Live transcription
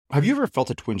Have you ever felt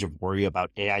a twinge of worry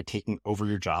about AI taking over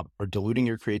your job or diluting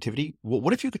your creativity? Well,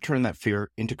 what if you could turn that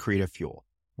fear into creative fuel?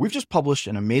 We've just published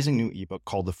an amazing new ebook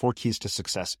called The 4 Keys to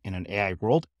Success in an AI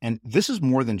World, and this is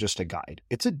more than just a guide.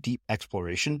 It's a deep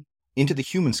exploration into the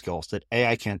human skills that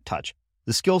AI can't touch,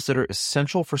 the skills that are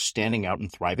essential for standing out and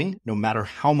thriving, no matter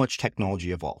how much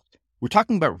technology evolves. We're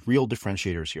talking about real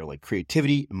differentiators here, like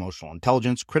creativity, emotional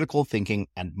intelligence, critical thinking,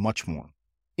 and much more.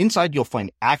 Inside, you'll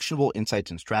find actionable insights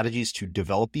and strategies to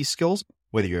develop these skills,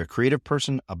 whether you're a creative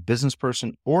person, a business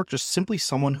person, or just simply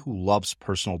someone who loves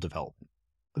personal development.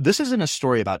 This isn't a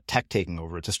story about tech taking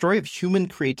over. It's a story of human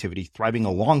creativity thriving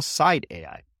alongside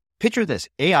AI. Picture this,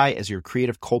 AI as your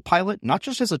creative co-pilot, not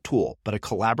just as a tool, but a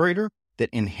collaborator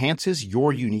that enhances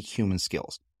your unique human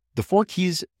skills. The 4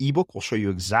 Keys ebook will show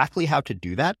you exactly how to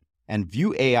do that and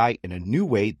view AI in a new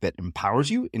way that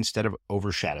empowers you instead of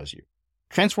overshadows you.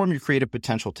 Transform your creative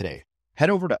potential today. Head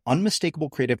over to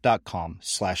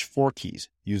unmistakablecreative.com/4keys.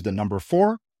 Use the number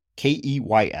 4,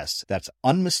 KEYS. That's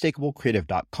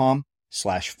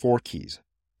unmistakablecreative.com/4keys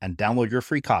and download your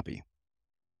free copy.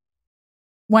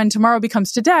 When tomorrow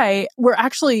becomes today, we're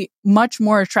actually much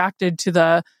more attracted to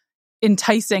the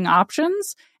enticing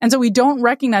options. And so we don't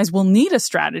recognize we'll need a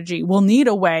strategy. We'll need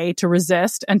a way to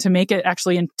resist and to make it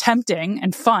actually tempting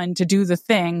and fun to do the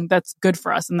thing that's good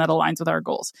for us and that aligns with our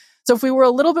goals. So if we were a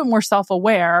little bit more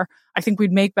self-aware, I think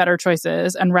we'd make better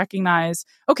choices and recognize,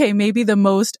 okay, maybe the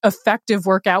most effective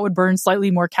workout would burn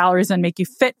slightly more calories and make you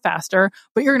fit faster,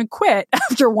 but you're going to quit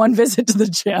after one visit to the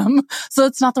gym. So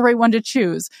it's not the right one to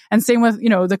choose. And same with,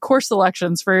 the course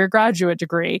selections for your graduate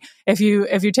degree. If you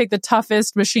take the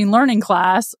toughest machine learning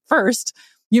class first,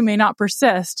 you may not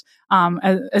persist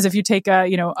as if you take a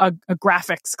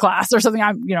graphics class or something.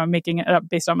 I'm making it up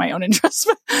based on my own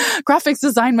interest. Graphics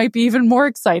design might be even more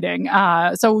exciting.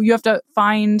 So you have to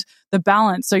find the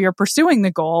balance. So you're pursuing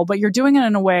the goal, but you're doing it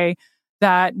in a way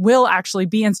that will actually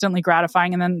be instantly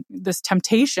gratifying. And then this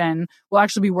temptation will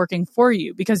actually be working for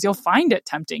you because you'll find it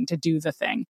tempting to do the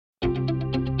thing.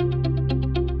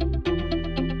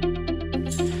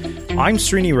 I'm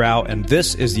Srini Rao, and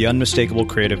this is the Unmistakable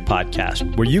Creative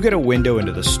Podcast, where you get a window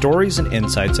into the stories and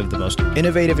insights of the most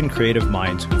innovative and creative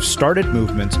minds who've started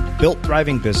movements, built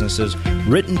thriving businesses,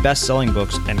 written best-selling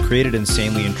books, and created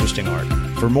insanely interesting art.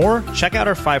 For more, check out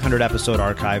our 500-episode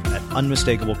archive at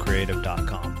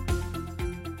unmistakablecreative.com.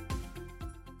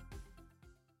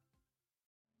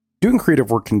 Doing creative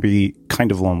work can be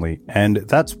kind of lonely, and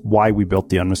that's why we built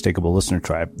the Unmistakable Listener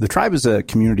Tribe. The tribe is a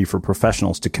community for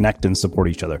professionals to connect and support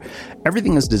each other.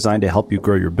 Everything is designed to help you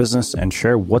grow your business and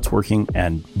share what's working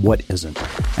and what isn't.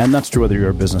 And that's true whether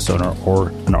you're a business owner or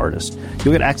an artist.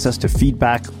 You'll get access to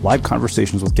feedback, live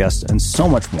conversations with guests, and so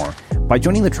much more. By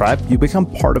joining the tribe, you become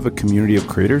part of a community of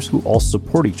creators who all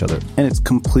support each other, and it's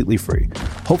completely free.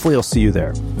 Hopefully I'll see you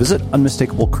there. Visit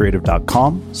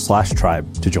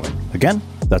unmistakablecreative.com/tribe to join. Again,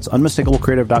 that's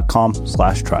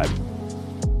unmistakablecreative.com/tribe.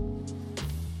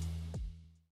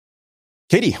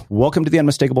 Katy, welcome to the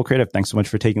Unmistakable Creative. Thanks so much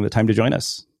for taking the time to join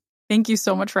us. Thank you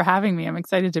so much for having me. I'm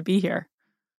excited to be here.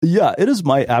 Yeah, it is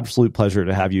my absolute pleasure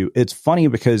to have you. It's funny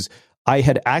because I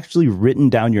had actually written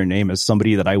down your name as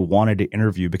somebody that I wanted to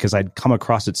interview because I'd come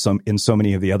across it in so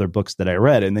many of the other books that I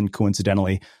read. And then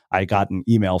coincidentally, I got an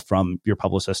email from your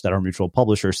publicist at our mutual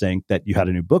publisher saying that you had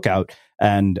a new book out.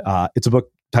 And it's a book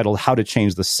titled How to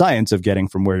Change the Science of Getting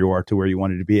from Where You Are to Where You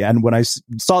Wanted to Be. And when I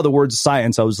saw the word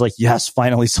science, I was like, yes,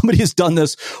 finally, somebody has done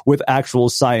this with actual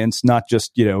science, not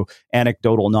just,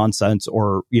 anecdotal nonsense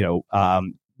or,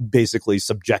 basically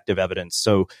subjective evidence.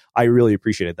 So I really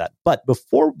appreciated that. But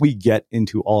before we get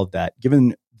into all of that,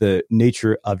 given the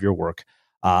nature of your work,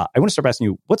 I want to start by asking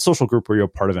you, what social group were you a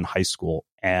part of in high school,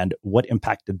 and what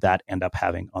impact did that end up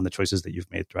having on the choices that you've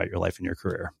made throughout your life and your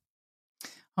career?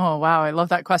 Oh, wow. I love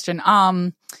that question.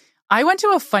 I went to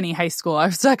a funny high school. I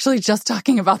was actually just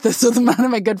talking about this with one of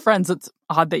my good friends. It's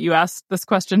odd that you asked this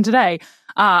question today.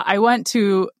 I went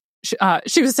to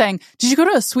she was saying, did you go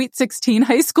to a Sweet 16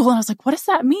 high school? And I was like, what does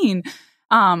that mean?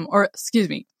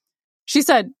 She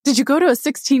said, did you go to a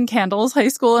 16 candles high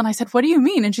school? And I said, what do you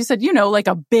mean? And she said, like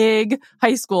a big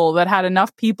high school that had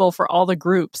enough people for all the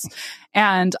groups.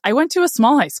 And I went to a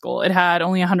small high school. It had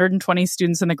only 120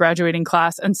 students in the graduating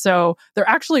class. And so there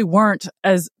actually weren't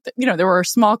there were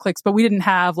small cliques, but we didn't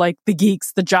have like the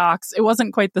geeks, the jocks. It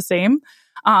wasn't quite the same.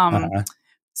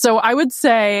 So I would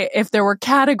say if there were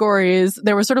categories,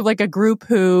 there was sort of like a group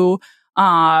who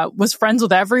was friends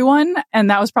with everyone, and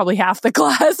that was probably half the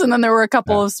class. And then there were a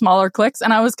couple of smaller cliques,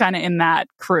 and I was kind of in that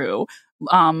crew.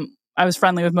 I was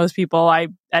friendly with most people. I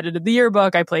edited the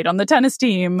yearbook. I played on the tennis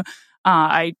team.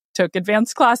 I took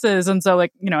advanced classes. And so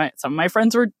some of my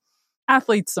friends were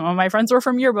athletes. Some of my friends were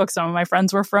from yearbook. Some of my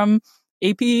friends were from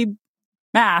AP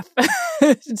math.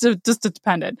 So just it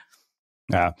depended.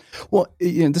 Yeah. Well,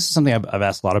 this is something I've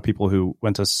asked a lot of people who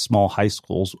went to small high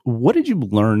schools. What did you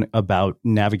learn about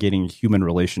navigating human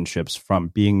relationships from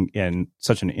being in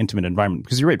such an intimate environment?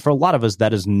 Because you're right, for a lot of us,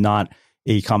 that is not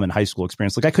a common high school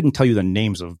experience. Like, I couldn't tell you the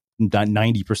names of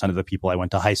 90% of the people I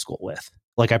went to high school with.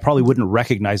 Like, I probably wouldn't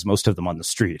recognize most of them on the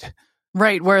street.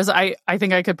 Right. Whereas I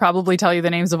think I could probably tell you the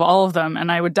names of all of them,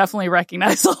 and I would definitely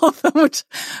recognize all of them, which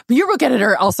the yearbook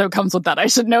editor also comes with that, I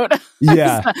should note.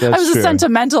 Yeah, I was true. a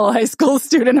sentimental high school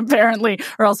student, apparently,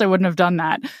 or else I wouldn't have done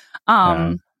that.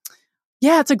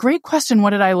 Yeah, it's a great question. What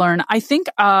did I learn? I think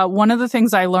one of the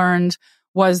things I learned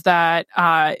was that,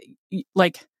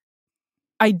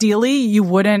 ideally, you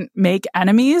wouldn't make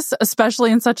enemies,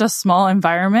 especially in such a small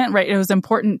environment, right? It was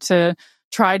important to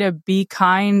try to be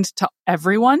kind to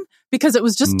everyone because it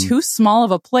was just too small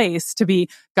of a place to be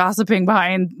gossiping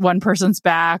behind one person's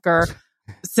back, or,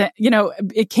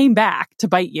 it came back to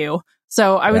bite you.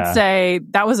 So I would say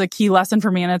that was a key lesson for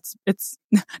me. And it's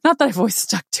not that I've always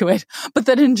stuck to it, but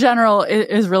that in general, it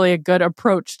is really a good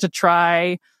approach to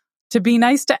try to be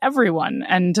nice to everyone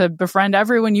and to befriend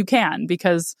everyone you can,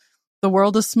 because the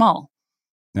world is small.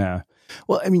 Yeah.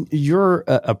 Well, I mean, you're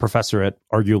a professor at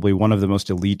arguably one of the most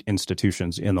elite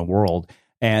institutions in the world.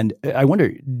 And I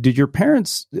wonder, did your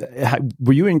parents,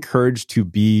 were you encouraged to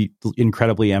be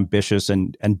incredibly ambitious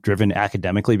and driven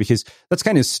academically? Because that's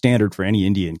kind of standard for any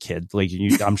Indian kid. Like,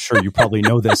 I'm sure you probably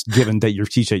know this, given that you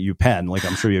teach at UPenn. Like,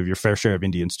 I'm sure you have your fair share of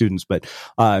Indian students. But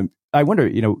I wonder,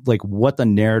 what the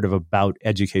narrative about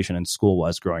education and school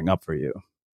was growing up for you.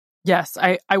 Yes,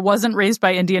 I wasn't raised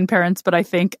by Indian parents, but I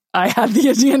think I had the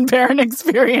Indian parent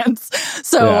experience.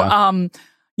 So,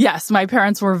 yes, my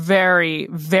parents were very,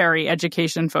 very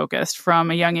education focused from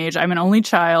a young age. I'm an only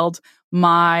child.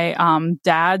 My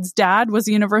dad's dad was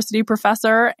a university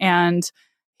professor, and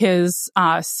his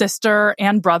sister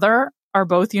and brother are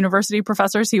both university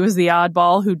professors. He was the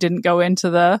oddball who didn't go into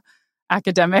the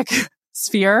academic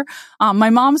sphere.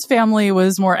 My mom's family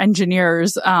was more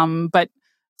engineers, but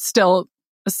still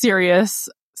a serious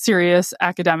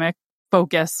academic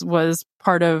focus was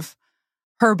part of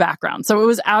her background. So it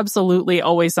was absolutely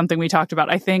always something we talked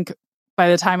about. I think by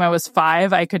the time I was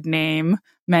 5, I could name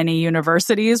many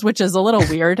universities, which is a little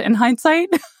weird in hindsight.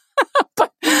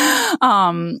 But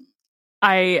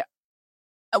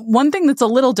one thing that's a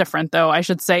little different, though, I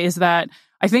should say, is that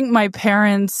I think my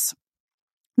parents,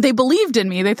 they believed in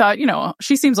me. They thought,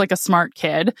 she seems like a smart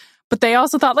kid, but they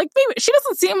also thought, like, maybe she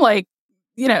doesn't seem like,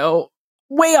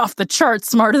 way off the charts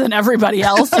smarter than everybody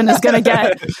else and is going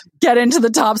to get into the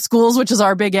top schools, which is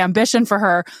our big ambition for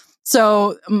her.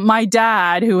 So my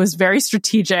dad, who was very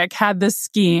strategic, had this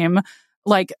scheme,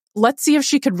 like, let's see if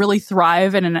she could really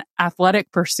thrive in an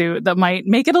athletic pursuit that might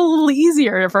make it a little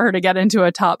easier for her to get into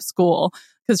a top school,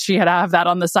 because she had to have that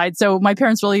on the side. So my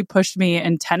parents really pushed me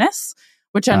in tennis,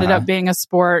 which ended up being a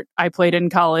sport I played in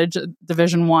college,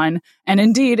 Division I. And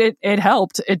indeed, it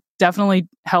helped. It definitely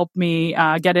helped me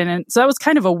get in. And so that was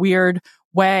kind of a weird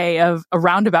a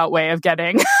roundabout way of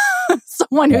getting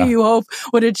someone who you hope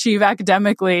would achieve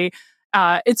academically.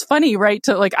 It's funny, right?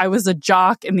 I was a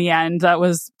jock in the end. That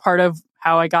was part of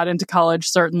how I got into college,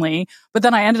 certainly. But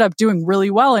then I ended up doing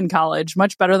really well in college,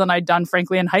 much better than I'd done,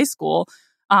 frankly, in high school.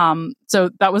 So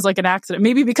that was like an accident.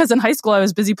 Maybe because in high school I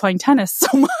was busy playing tennis so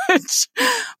much.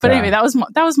 But anyway, that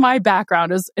was my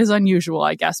background. Is unusual,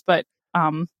 I guess, but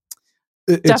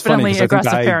definitely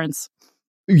aggressive parents.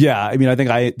 Yeah, I mean, I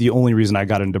think the only reason I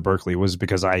got into Berkeley was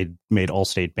because I made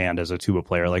all-state band as a tuba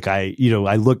player. Like, me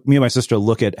and my sister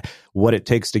look at what it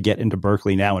takes to get into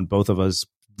Berkeley now, and both of us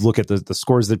look at the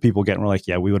scores that people get, and we're like,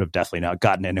 yeah, we would have definitely not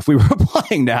gotten in if we were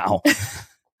applying now.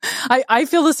 I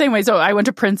feel the same way. So I went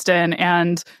to Princeton,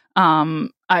 and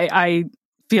I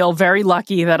feel very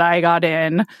lucky that I got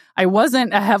in. I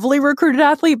wasn't a heavily recruited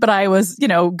athlete, but I was,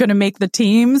 going to make the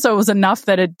team. So it was enough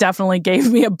that it definitely gave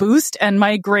me a boost, and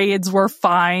my grades were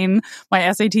fine.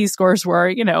 My SAT scores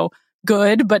were,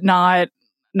 good, but not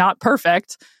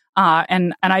perfect.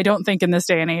 And I don't think in this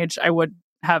day and age I would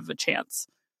have a chance.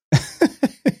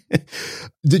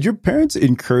 Did your parents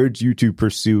encourage you to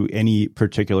pursue any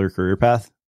particular career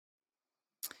path?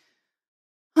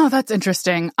 Oh, that's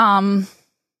interesting. I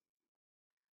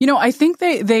think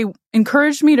they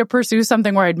encouraged me to pursue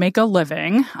something where I'd make a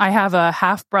living. I have a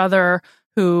half brother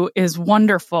who is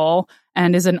wonderful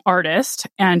and is an artist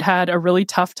and had a really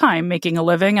tough time making a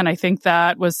living. And I think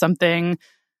that was something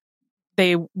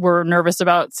they were nervous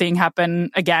about seeing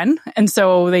happen again. And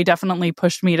so they definitely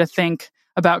pushed me to think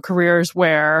about careers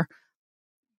where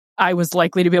I was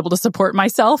likely to be able to support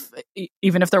myself,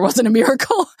 even if there wasn't a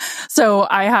miracle. So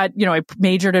I had, I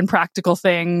majored in practical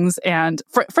things, and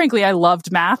frankly, I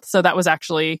loved math. So that was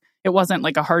actually, it wasn't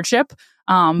like a hardship.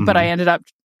 But I ended up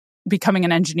becoming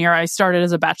an engineer. I started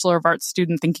as a Bachelor of Arts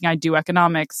student thinking I'd do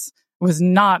economics, was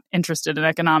not interested in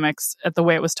economics at the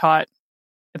way it was taught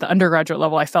at the undergraduate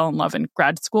level. I fell in love in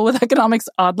grad school with economics,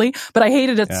 oddly, but I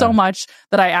hated it so much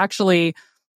that I actually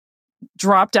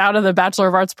dropped out of the Bachelor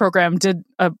of Arts program, did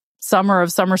a summer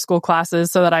of summer school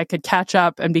classes so that I could catch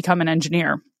up and become an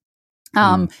engineer.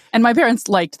 And my parents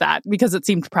liked that because it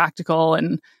seemed practical,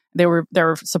 and they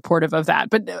were supportive of that.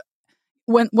 But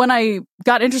when I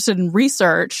got interested in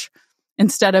research,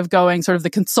 instead of going sort of the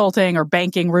consulting or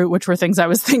banking route, which were things I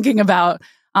was thinking about,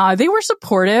 they were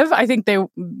supportive. I think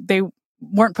they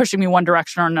weren't pushing me one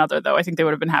direction or another, though. I think they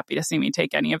would have been happy to see me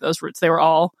take any of those routes.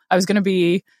 I was going to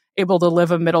be able to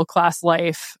live a middle-class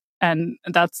life. And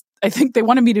I think they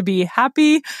wanted me to be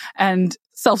happy and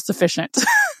self-sufficient.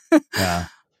 Yeah.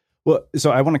 Well,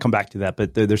 so I want to come back to that,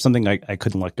 but there's something I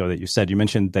couldn't let go that you said. You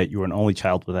mentioned that you were an only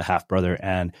child with a half brother.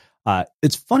 And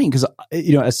it's funny because,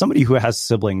 as somebody who has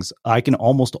siblings, I can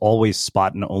almost always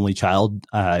spot an only child.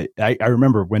 I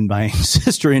remember when my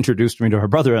sister introduced me to her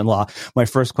brother-in-law, my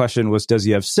first question was, does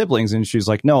he have siblings? And she's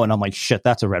like, no. And I'm like, shit,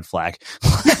 that's a red flag.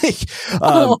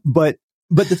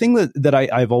 But the thing that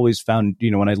I've always found,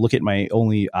 when I look at my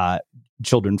only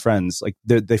children friends, like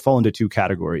they fall into two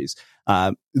categories.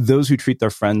 Those who treat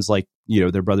their friends like,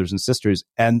 their brothers and sisters.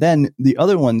 And then the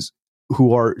other ones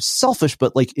who are selfish,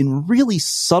 but like in really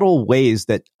subtle ways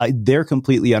that they're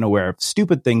completely unaware of.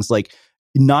 Stupid things like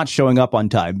not showing up on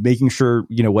time, making sure,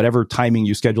 whatever timing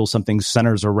you schedule, something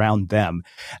centers around them.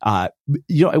 I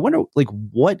wonder like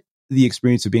what the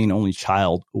experience of being an only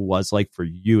child was like for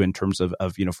you in terms of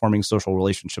forming social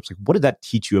relationships. Like, what did that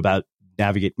teach you about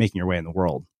making your way in the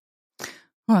world?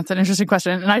 Well, that's an interesting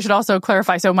question. And I should also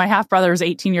clarify. So my half brother is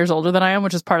 18 years older than I am,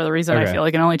 which is part of the reason I feel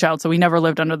like an only child. So we never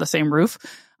lived under the same roof.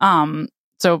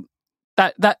 So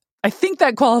that I think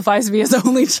that qualifies me as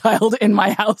only child in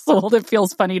my household. It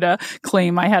feels funny to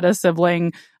claim I had a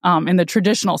sibling in the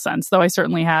traditional sense, though I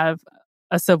certainly have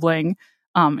a sibling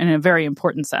in a very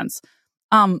important sense.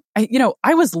 I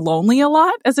was lonely a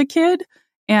lot as a kid,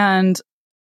 and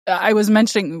I was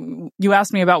mentioning, you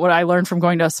asked me about what I learned from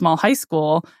going to a small high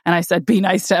school, and I said, be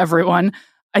nice to everyone.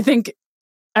 I think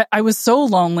I was so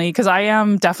lonely because I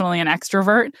am definitely an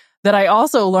extrovert that I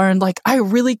also learned, like, I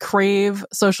really crave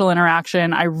social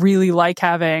interaction. I really like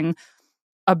having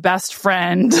a best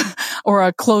friend or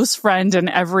a close friend in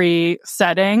every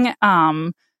setting.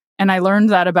 And I learned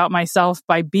that about myself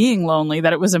by being lonely,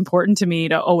 that it was important to me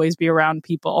to always be around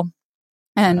people.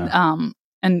 And,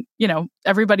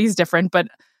 everybody's different, but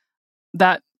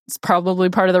that's probably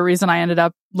part of the reason I ended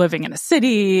up living in a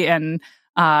city. And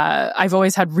I've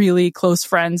always had really close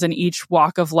friends in each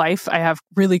walk of life. I have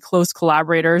really close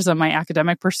collaborators on my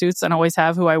academic pursuits, and always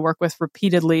have, who I work with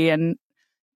repeatedly and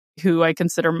who I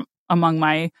consider among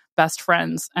my best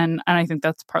friends. And I think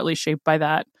that's partly shaped by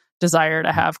that desire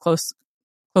to have close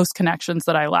connections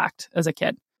that I lacked as a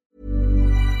kid.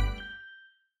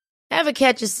 Ever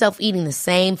catch yourself eating the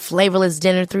same flavorless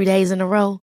dinner 3 days in a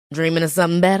row? Dreaming of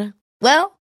something better?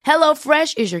 Well,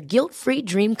 HelloFresh is your guilt-free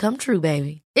dream come true,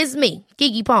 baby. It's me,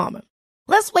 Keke Palmer.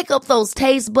 Let's wake up those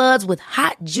taste buds with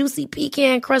hot, juicy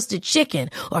pecan-crusted chicken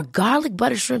or garlic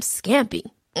butter shrimp scampi.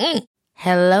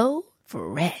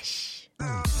 HelloFresh.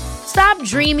 Stop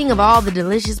dreaming of all the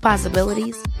delicious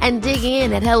possibilities and dig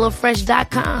in at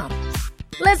HelloFresh.com.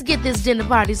 Let's get this dinner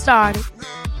party started.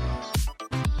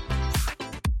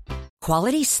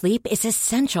 Quality sleep is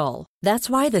essential. That's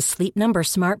why the Sleep Number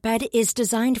Smart Bed is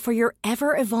designed for your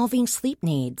ever-evolving sleep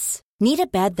needs. Need a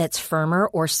bed that's firmer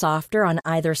or softer on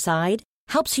either side?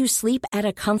 Helps you sleep at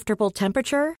a comfortable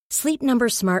temperature? Sleep Number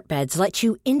Smart Beds let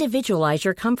you individualize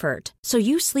your comfort, so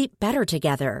you sleep better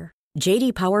together.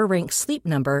 J.D. Power ranks Sleep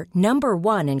Number number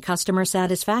 1 in customer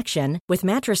satisfaction with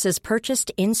mattresses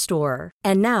purchased in-store.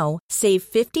 And now, save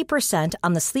 50%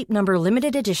 on the Sleep Number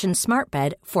Limited Edition Smart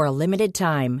Bed for a limited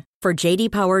time. For J.D.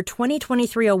 Power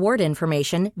 2023 award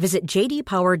information, visit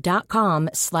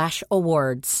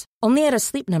jdpower.com/awards. Only at a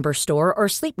Sleep Number store or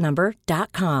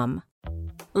sleepnumber.com.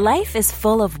 Life is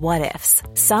full of what-ifs.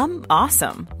 Some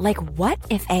awesome, like what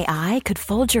if AI could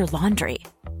fold your laundry?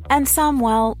 And some,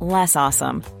 well, less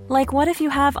awesome, like what if you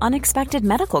have unexpected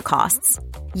medical costs?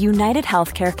 United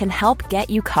Healthcare can help get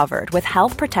you covered with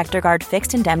Health Protector Guard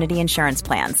fixed indemnity insurance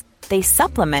plans. They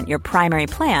supplement your primary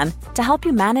plan to help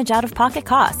you manage out-of-pocket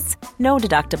costs. No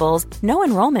deductibles, no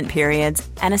enrollment periods,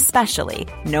 and especially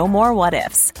no more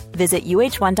what-ifs. Visit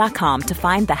UH1.com to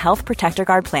find the Health Protector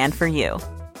Guard plan for you.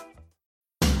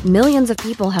 Millions of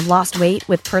people have lost weight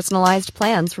with personalized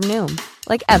plans from Noom.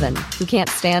 Like Evan, who can't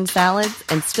stand salads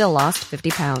and still lost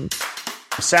 50 pounds.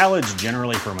 Salads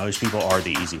generally for most people are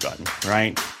the easy button,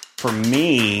 right? For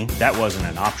me, that wasn't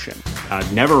an option. I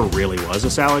never really was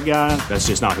a salad guy. That's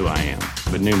just not who I am.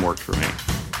 But Noom worked for me.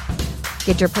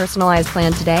 Get your personalized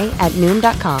plan today at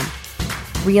Noom.com.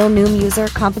 Real Noom user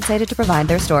compensated to provide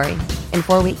their story. In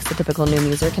 4 weeks, the typical Noom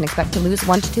user can expect to lose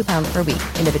 1 to 2 pounds per week.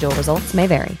 Individual results may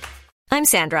vary. I'm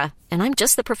Sandra, and I'm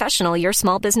just the professional your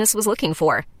small business was looking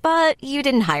for. But you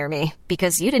didn't hire me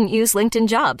because you didn't use LinkedIn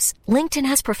Jobs. LinkedIn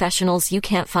has professionals you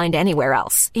can't find anywhere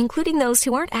else, including those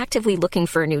who aren't actively looking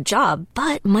for a new job,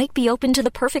 but might be open to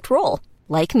the perfect role,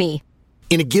 like me.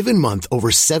 In a given month, over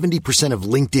 70% of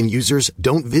LinkedIn users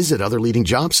don't visit other leading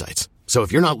job sites. So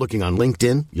if you're not looking on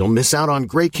LinkedIn, you'll miss out on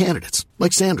great candidates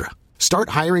like Sandra. Start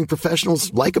hiring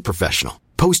professionals like a professional.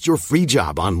 Post your free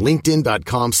job on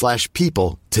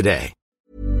linkedin.com/people today.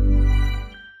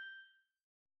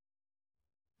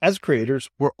 As creators,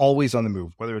 we're always on the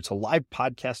move. Whether it's a live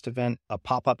podcast event, a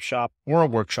pop-up shop, or a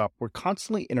workshop, we're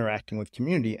constantly interacting with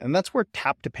community, and that's where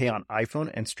Tap to Pay on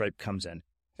iPhone and Stripe comes in.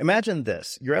 Imagine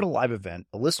this. You're at a live event,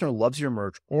 a listener loves your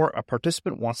merch, or a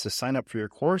participant wants to sign up for your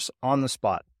course on the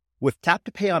spot. With Tap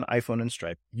to Pay on iPhone and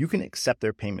Stripe, you can accept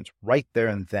their payments right there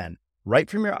and then, right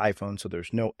from your iPhone, so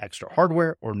there's no extra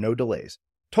hardware or no delays.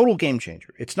 Total game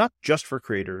changer. It's not just for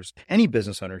creators. Any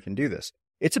business owner can do this.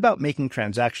 It's about making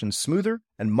transactions smoother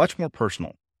and much more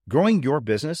personal, growing your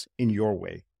business in your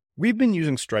way. We've been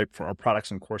using Stripe for our products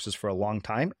and courses for a long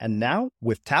time, and now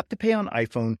with Tap to Pay on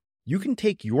iPhone, you can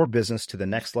take your business to the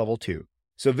next level too.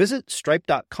 So visit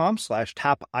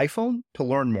stripe.com/tapiphone to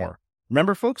learn more.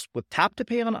 Remember, folks, with Tap to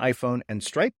Pay on iPhone and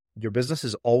Stripe, your business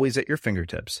is always at your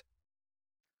fingertips.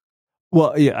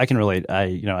 Well, yeah, I can relate.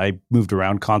 I moved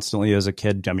around constantly as a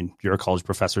kid. I mean, you're a college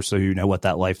professor, so you know what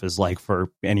that life is like for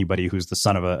anybody who's the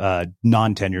son of a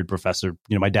non-tenured professor.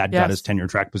 You know, my dad got his tenure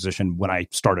track position when I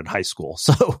started high school.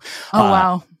 So,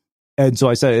 wow. And so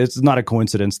I said, it's not a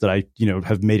coincidence that I,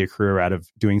 have made a career out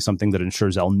of doing something that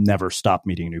ensures I'll never stop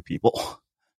meeting new people.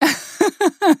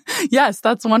 Yes,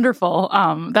 that's wonderful.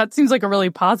 That seems like a really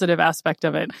positive aspect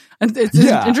of it. And it's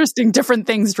interesting, different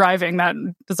things driving that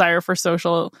desire for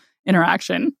social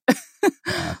interaction.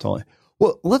 Yeah, totally.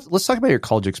 Well, let's talk about your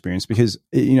college experience, because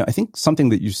I think something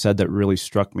that you said that really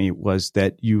struck me was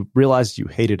that you realized you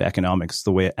hated economics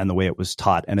the way it was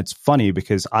taught. And it's funny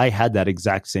because I had that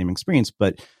exact same experience,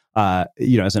 but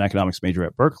as an economics major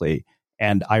at Berkeley.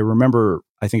 And I remember,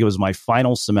 I think it was my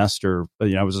final semester,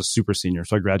 I was a super senior,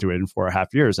 so I graduated in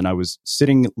 4.5 years. And I was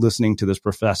sitting listening to this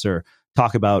professor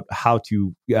talk about how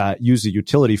to use a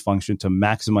utility function to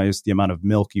maximize the amount of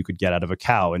milk you could get out of a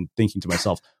cow, and thinking to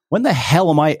myself, when the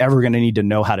hell am I ever going to need to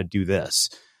know how to do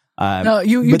this? No,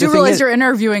 you do realize you're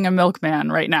interviewing a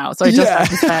milkman right now. So I just have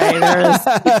to say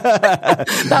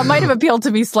that might have appealed to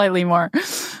me slightly more.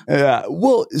 Yeah.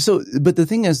 Well, but the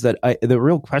thing is that the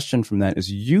real question from that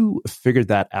is you figured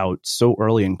that out so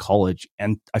early in college.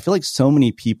 And I feel like so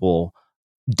many people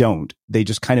don't. They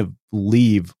just kind of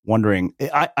leave wondering.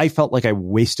 I felt like I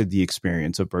wasted the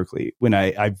experience of Berkeley when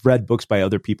I've read books by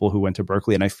other people who went to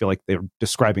Berkeley, and I feel like they're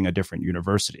describing a different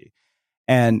university.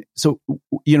 And so,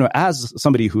 as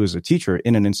somebody who is a teacher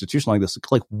in an institution like this,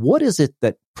 like, what is it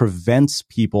that prevents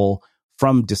people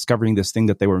from discovering this thing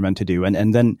that they were meant to do?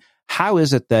 And then how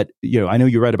is it that, I know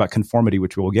you read about conformity,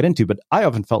 which we will get into, but I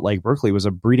often felt like Berkeley was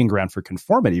a breeding ground for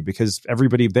conformity, because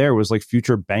everybody there was like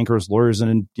future bankers, lawyers,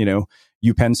 and,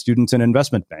 UPenn students and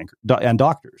investment bankers and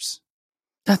doctors.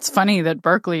 That's funny that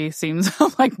Berkeley seems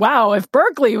like, wow, if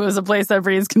Berkeley was a place that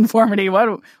breeds conformity,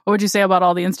 what would you say about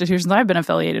all the institutions I've been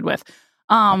affiliated with?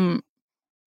 Okay,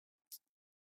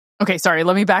 sorry,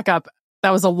 let me back up.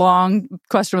 That was a long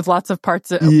question with lots of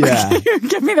parts. Yeah.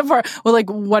 Give me the part. Well, like,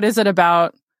 what is it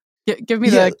about? Give me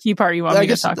the key part you want me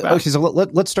to talk about. Okay, so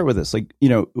let's start with this. Like,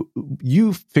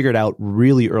 you figured out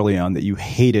really early on that you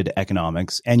hated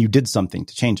economics, and you did something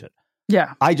to change it.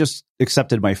 Yeah. I just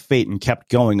accepted my fate and kept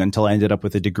going until I ended up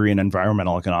with a degree in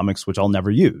environmental economics, which I'll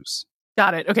never use.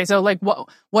 Got it. Okay, so like,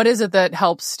 what is it that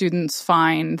helps students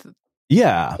find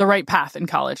the right path in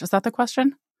college? Is that the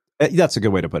question? That's a good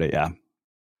way to put it, yeah.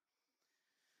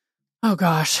 Oh,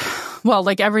 gosh. Well,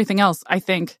 like everything else, I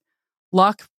think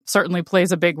luck certainly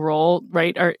plays a big role,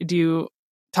 right? Or do you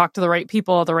talk to the right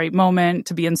people at the right moment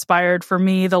to be inspired? For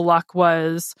me, the luck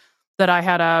was that I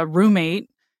had a roommate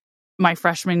my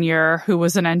freshman year who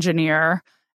was an engineer,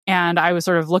 and I was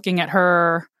sort of looking at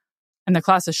her and the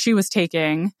classes she was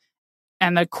taking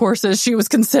and the courses she was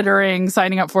considering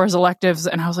signing up for as electives.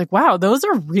 And I was like, wow, those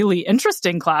are really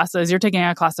interesting classes. You're taking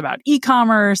a class about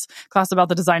e-commerce, class about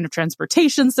the design of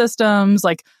transportation systems.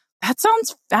 Like, that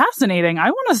sounds fascinating. I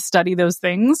want to study those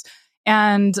things.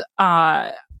 And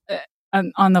on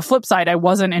the flip side, I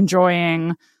wasn't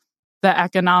enjoying the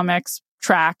economics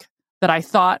track that I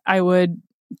thought I would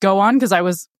go on because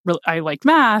I liked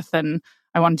math and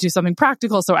I wanted to do something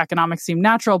practical. So economics seemed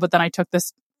natural. But then I took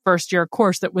this first year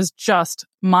course that was just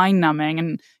mind numbing.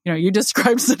 And, you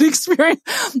described an experience.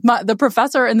 The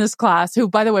professor in this class, who,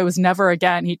 by the way, was never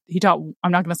again, he taught,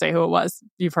 I'm not going to say who it was.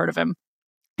 You've heard of him.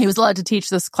 He was allowed to teach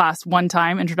this class one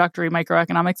time, introductory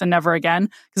microeconomics, and never again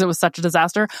because it was such a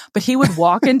disaster. But he would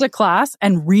walk into class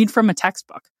and read from a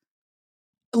textbook.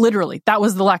 Literally, that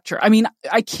was the lecture. I mean,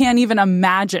 I can't even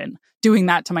imagine doing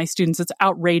that to my students. It's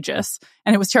outrageous.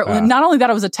 And it was terrible. Not only that,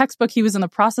 it was a textbook he was in the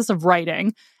process of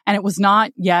writing, and it was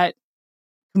not yet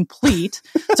complete.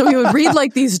 So he would read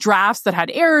like these drafts that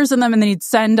had errors in them, and then he'd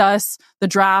send us the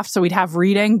draft so we'd have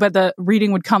reading. But the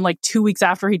reading would come like 2 weeks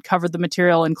after he'd covered the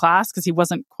material in class because he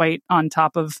wasn't quite on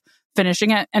top of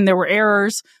finishing it. And there were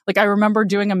errors. Like, I remember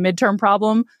doing a midterm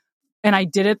problem, and I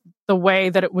did it the way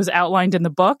that it was outlined in the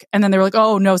book. And then they were like,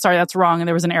 oh, no, sorry, that's wrong. And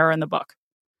there was an error in the book.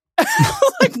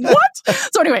 Like, what?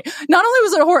 So anyway, not only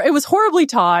was it was horribly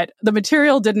taught, the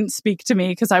material didn't speak to me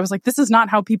because I was like, this is not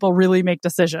how people really make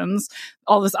decisions,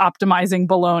 all this optimizing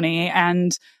baloney.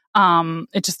 And I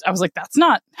was like, that's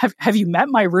not, have you met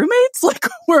my roommates? Like,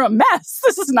 we're a mess.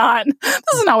 This is not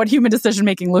what human decision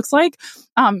making looks like.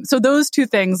 So those two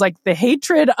things, like the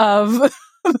hatred of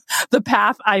the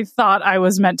path I thought I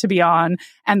was meant to be on,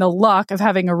 and the luck of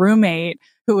having a roommate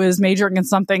who was majoring in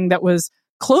something that was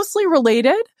closely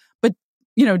related, but,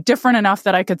 different enough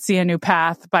that I could see a new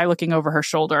path by looking over her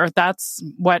shoulder. That's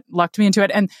what lucked me into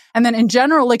it. And then in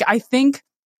general, like, I think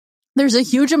there's a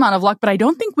huge amount of luck, but I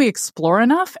don't think we explore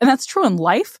enough. And that's true in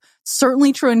life,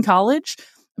 certainly true in college.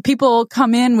 People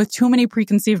come in with too many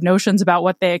preconceived notions about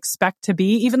what they expect to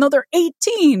be, even though they're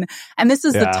 18. And this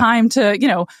is the time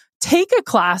to, take a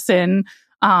class in,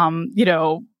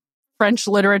 French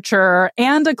literature,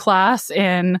 and a class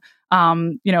in,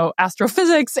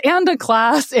 astrophysics, and a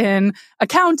class in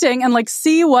accounting, and like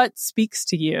see what speaks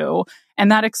to you.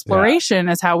 And that exploration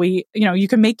is how we, you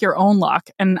can make your own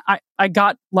luck. And I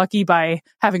got lucky by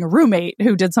having a roommate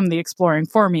who did some of the exploring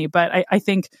for me. But I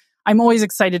think I'm always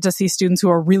excited to see students who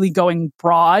are really going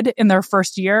broad in their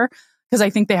first year, because I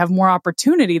think they have more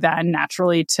opportunity then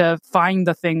naturally to find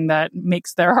the thing that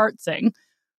makes their heart sing.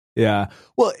 Yeah.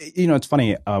 Well, it's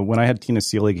funny. When I had Tina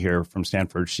Seelig here from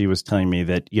Stanford, she was telling me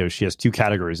that, she has two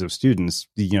categories of students,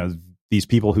 these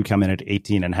people who come in at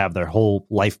 18 and have their whole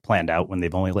life planned out when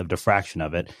they've only lived a fraction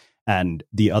of it, and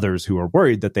the others who are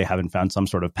worried that they haven't found some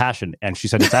sort of passion. And she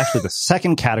said it's actually the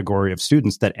second category of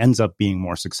students that ends up being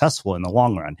more successful in the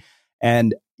long run.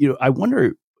 And, I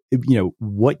wonder,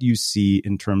 what you see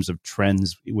in terms of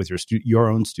trends with your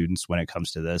own students when it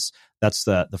comes to this. That's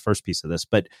the first piece of this.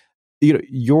 But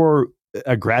you're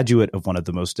a graduate of one of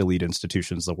the most elite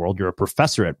institutions in the world. You're a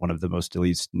professor at one of the most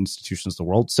elite institutions in the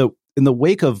world. So in the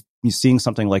wake of seeing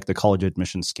something like the college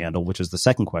admissions scandal, which is the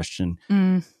second question,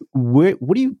 what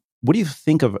do you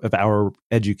think of our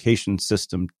education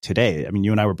system today? I mean,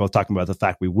 you and I were both talking about the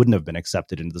fact we wouldn't have been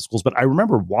accepted into the schools, but I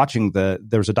remember watching there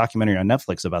was a documentary on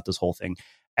Netflix about this whole thing,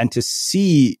 and to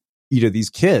see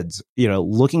these kids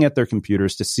looking at their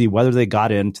computers to see whether they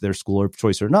got into their school of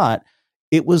choice or not.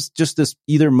 It was just this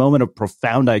either moment of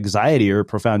profound anxiety or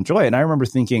profound joy. And I remember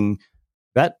thinking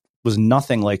that was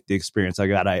nothing like the experience I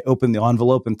got. I opened the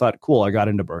envelope and thought, cool, I got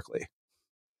into Berkeley.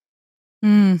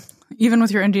 Even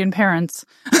with your Indian parents.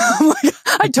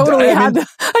 I totally had the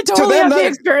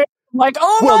experience. Like,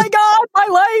 my God, my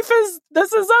life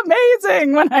this is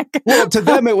amazing. To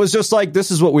them, it was just like,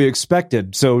 this is what we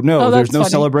expected. So there's no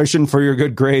celebration for your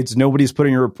good grades. Nobody's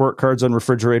putting your report cards on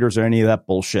refrigerators or any of that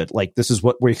bullshit. Like, this is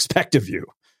what we expect of you.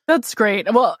 That's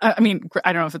great. Well, I mean,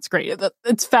 I don't know if it's great.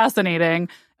 It's fascinating.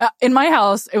 In my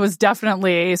house, it was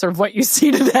definitely sort of what you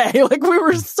see today. Like, we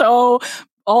were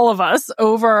all of us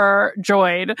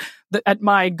overjoyed at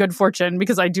my good fortune,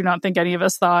 because I do not think any of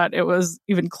us thought it was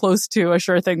even close to a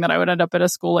sure thing that I would end up at a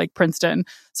school like Princeton.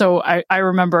 So I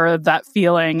remember that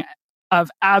feeling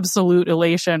of absolute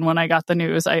elation when I got the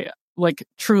news. I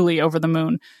truly over the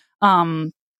moon.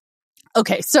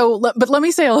 Okay. But let me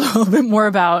say a little bit more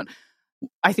about,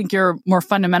 I think, your more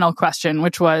fundamental question,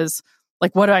 which was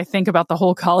like, what do I think about the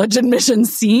whole college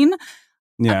admissions scene?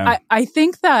 Yeah. I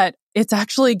think that it's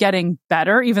actually getting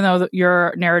better, even though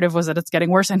your narrative was that it's getting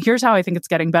worse. And here's how I think it's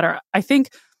getting better. I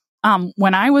think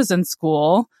when I was in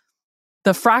school,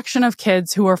 the fraction of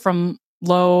kids who were from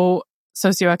low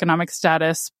socioeconomic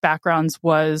status backgrounds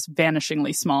was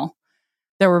vanishingly small.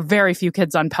 There were very few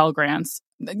kids on Pell Grants.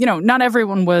 Not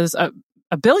everyone was a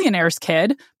billionaire's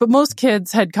kid, but most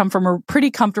kids had come from a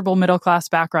pretty comfortable middle-class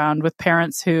background with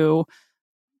parents who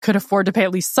could afford to pay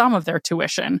at least some of their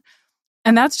tuition.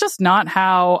 And that's just not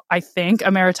how I think a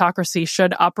meritocracy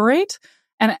should operate.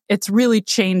 And it's really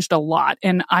changed a lot.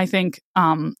 And I think,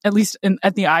 at least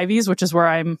at the Ivies, which is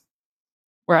where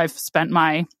I've spent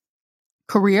my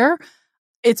career,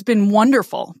 it's been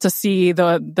wonderful to see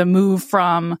the move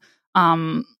from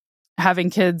having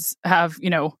kids have,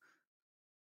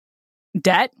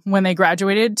 debt when they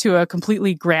graduated to a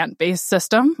completely grant-based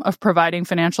system of providing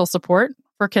financial support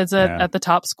for kids at the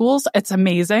top schools. It's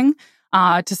amazing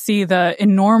to see the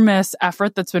enormous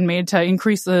effort that's been made to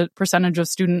increase the percentage of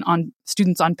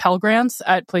students on Pell Grants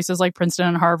at places like Princeton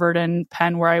and Harvard and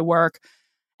Penn, where I work.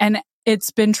 And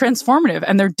it's been transformative,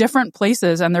 and they're different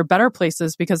places and they're better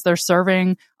places because they're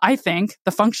serving, I think,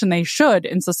 the function they should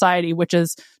in society, which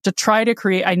is to try to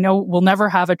create, I know we'll never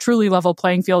have a truly level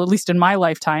playing field, at least in my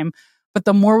lifetime, but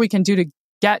the more we can do to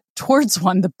get towards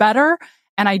one, the better.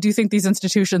 And I do think these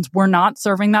institutions were not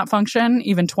serving that function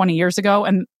even 20 years ago,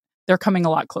 and they're coming a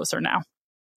lot closer now.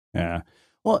 Yeah.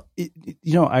 Well,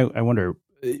 I wonder,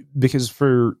 because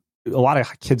for a lot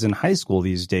of kids in high school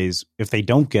these days, if they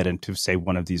don't get into, say,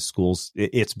 one of these schools,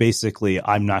 it's basically,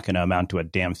 I'm not going to amount to a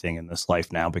damn thing in this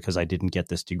life now because I didn't get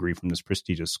this degree from this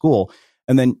prestigious school.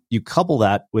 And then you couple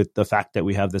that with the fact that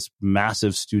we have this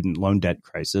massive student loan debt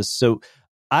crisis. So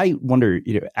I wonder,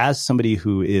 as somebody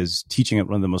who is teaching at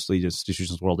one of the most elite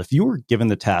institutions in the world, if you were given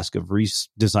the task of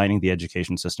redesigning the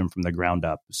education system from the ground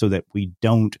up so that we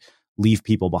don't leave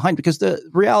people behind, because the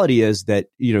reality is that,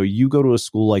 you go to a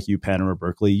school like UPenn or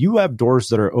Berkeley, you have doors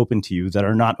that are open to you that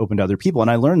are not open to other people.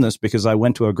 And I learned this because I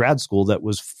went to a grad school that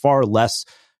was far less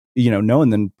known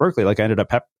than Berkeley. Like I ended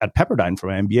up at Pepperdine for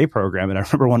my MBA program. And I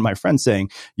remember one of my friends saying,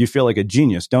 you feel like a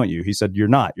genius, don't you? He said, you're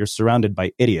not. You're surrounded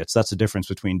by idiots. That's the difference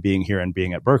between being here and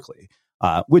being at Berkeley.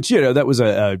 Which, that was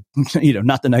a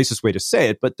not the nicest way to say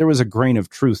it, but there was a grain of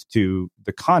truth to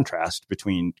the contrast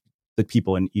between the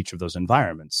people in each of those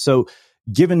environments. So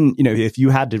given, if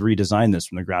you had to redesign this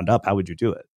from the ground up, how would you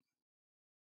do it?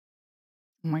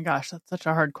 Oh my gosh, that's such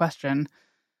a hard question.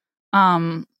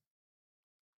 I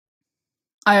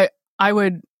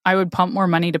would pump more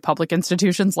money to public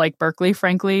institutions like Berkeley,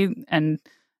 frankly, and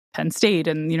Penn State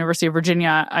and the University of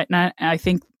Virginia. I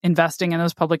think investing in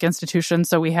those public institutions,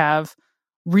 so we have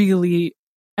really,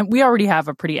 and we already have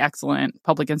a pretty excellent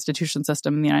public institution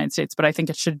system in the United States, but I think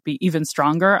it should be even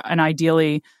stronger. And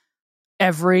ideally,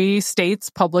 every state's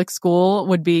public school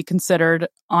would be considered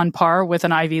on par with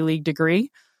an Ivy League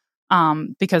degree,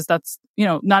 because that's,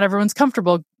 not everyone's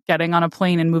comfortable getting on a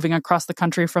plane and moving across the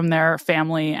country from their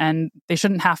family, and they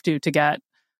shouldn't have to get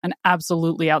an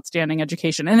absolutely outstanding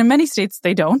education. And in many states,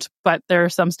 they don't, but there are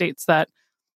some states that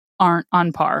aren't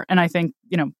on par. And I think,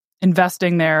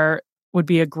 investing there would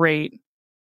be a great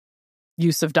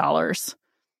use of dollars.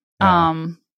 Yeah.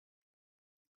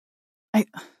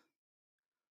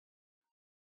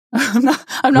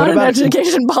 I'm not an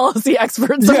education policy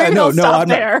expert, so maybe I'll stop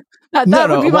there. That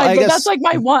would be my, that's like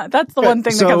my one. That's the one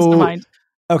thing that comes to mind.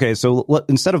 Okay, so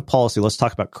instead of policy, let's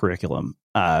talk about curriculum.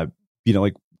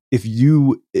 If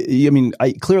you,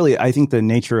 I think the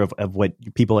nature of what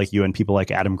people like you and people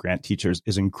like Adam Grant teachers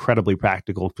is incredibly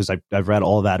practical, because I've read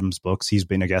all of Adam's books. He's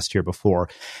been a guest here before.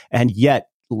 And yet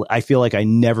I feel like I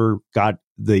never got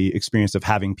the experience of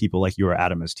having people like you or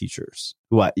Adam as teachers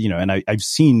and I've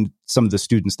seen some of the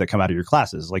students that come out of your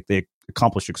classes, like they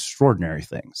accomplish extraordinary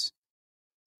things.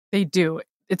 They do.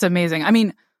 It's amazing. I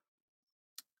mean,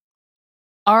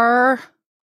 our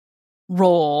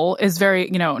role is very,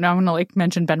 now I'm going to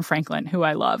mention Ben Franklin, who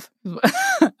I love.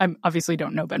 I obviously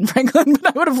don't know Ben Franklin,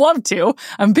 but I would have loved to.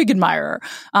 I'm a big admirer.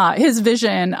 His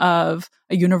vision of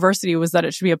a university was that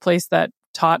it should be a place that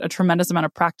taught a tremendous amount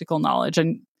of practical knowledge.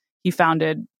 And he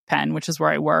founded Penn, which is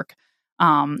where I work.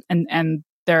 And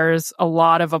there's a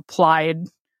lot of applied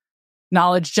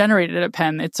knowledge generated at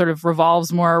Penn. It sort of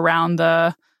revolves more around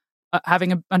the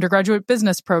having an undergraduate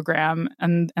business program,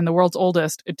 and the world's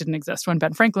oldest. It didn't exist when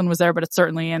Ben Franklin was there, but it's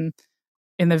certainly in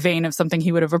the vein of something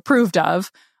he would have approved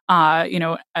of. A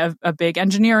big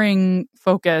engineering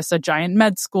focus, a giant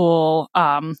med school,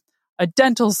 a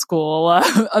dental school,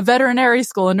 a veterinary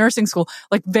school, a nursing school,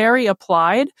 like very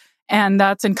applied. And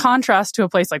that's in contrast to a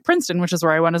place like Princeton, which is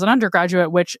where I went as an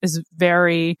undergraduate, which is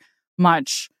very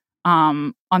much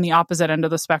on the opposite end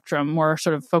of the spectrum, more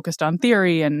sort of focused on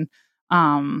theory and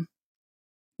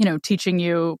teaching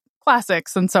you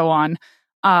classics and so on.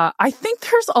 I think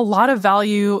there's a lot of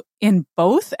value in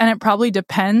both, and it probably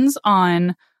depends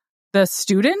on the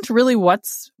student really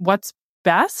what's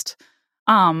best.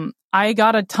 I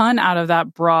got a ton out of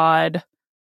that broad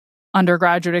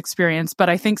undergraduate experience, but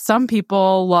I think some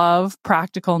people love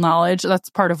practical knowledge. That's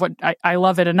part of what I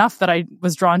love it enough that I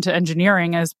was drawn to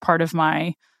engineering as part of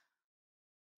my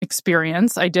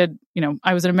experience. I did,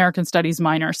 I was an American Studies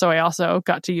minor, so I also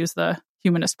got to use the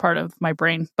humanist part of my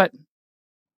brain. But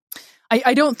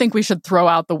I don't think we should throw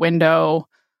out the window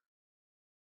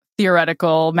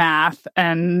theoretical math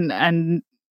and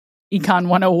Econ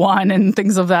 101 and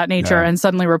things of that nature and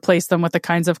suddenly replace them with the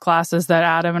kinds of classes that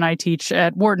Adam and I teach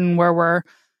at Wharton, where we're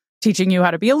teaching you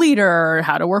how to be a leader,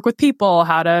 how to work with people,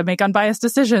 how to make unbiased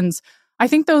decisions. I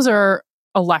think those are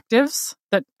electives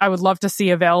that I would love to see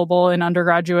available in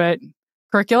undergraduate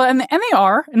curricula. And they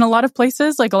are in a lot of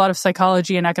places, like a lot of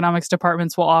psychology and economics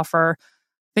departments will offer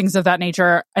things of that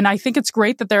nature. And I think it's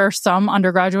great that there are some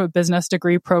undergraduate business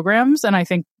degree programs. And I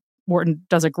think Wharton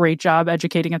does a great job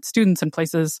educating its students in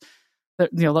places that,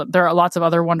 there are lots of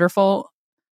other wonderful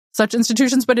such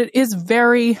institutions, but it is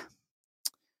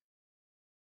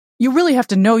you really have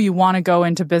to know you want to go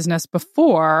into business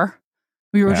before.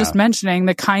 We were just mentioning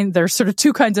there's sort of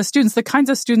two kinds of students. The kinds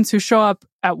of students who show up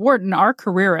at Wharton are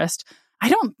careerist. I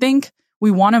don't think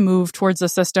we want to move towards a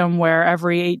system where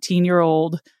every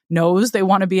 18-year-old knows they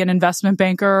want to be an investment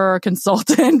banker or a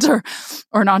consultant or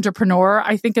an entrepreneur.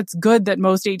 I think it's good that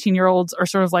most 18-year-olds are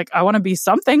sort of like, I want to be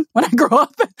something when I grow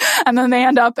up. And then they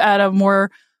end up at a more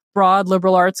broad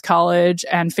liberal arts college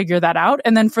and figure that out.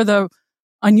 And then for the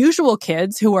unusual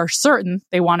kids who are certain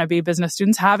they want to be business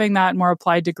students, having that more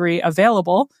applied degree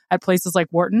available at places like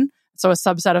Wharton, so a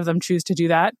subset of them choose to do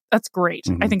that, that's great.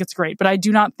 I think it's great. But I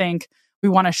do not think we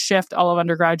want to shift all of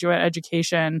undergraduate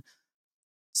education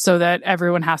so that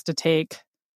everyone has to take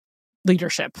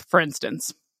leadership, for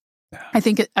instance. I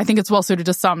think it's well suited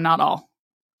to some, not all.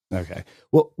 Okay.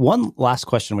 Well, one last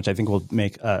question, which I think will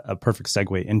make a perfect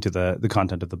segue into the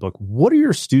content of the book. What do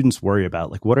your students worry about?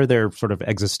 Like, what are their sort of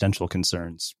existential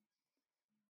concerns?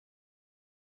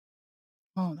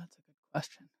 Oh, that's a good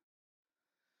question.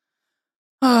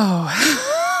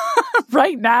 Oh,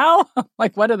 right now,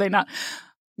 like, what do they not?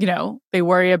 They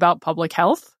worry about public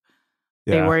health.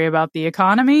 They worry about the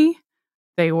economy.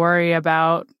 They worry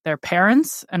about their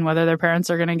parents and whether their parents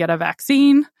are going to get a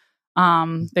vaccine.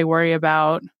 They worry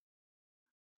about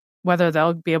whether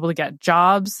they'll be able to get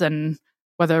jobs and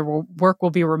whether work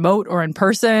will be remote or in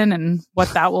person and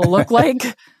what that will look like.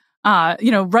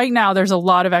 Right now there's a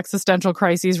lot of existential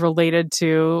crises related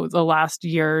to the last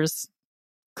year's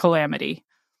calamity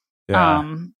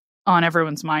on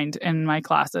everyone's mind in my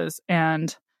classes.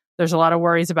 And there's a lot of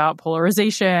worries about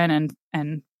polarization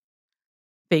and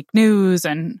fake news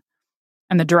and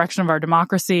the direction of our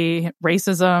democracy,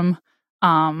 racism.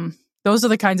 Those are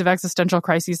the kinds of existential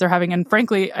crises they're having. And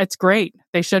frankly, it's great.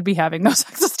 They should be having those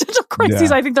existential crises.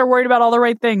 Yeah. I think they're worried about all the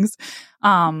right things.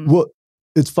 Well,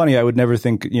 it's funny. I would never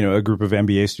think, a group of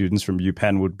MBA students from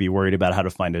UPenn would be worried about how to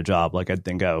find a job. Like, I'd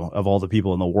think, of all the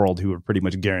people in the world who are pretty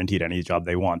much guaranteed any job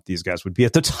they want, these guys would be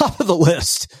at the top of the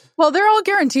list. Well, they're all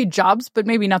guaranteed jobs, but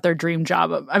maybe not their dream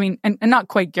job. I mean, and not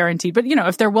quite guaranteed, but,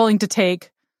 if they're willing to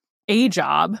take a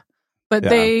job, but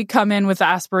they come in with the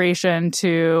aspiration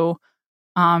to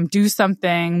do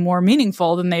something more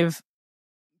meaningful than they've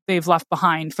left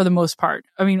behind for the most part.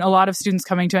 I mean, a lot of students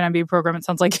coming to an MBA program, it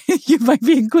sounds like you might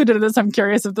be included in this. I'm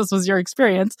curious if this was your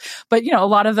experience. But, a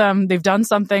lot of them, they've done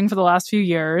something for the last few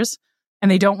years and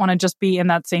they don't want to just be in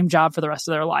that same job for the rest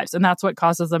of their lives. And that's what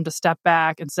causes them to step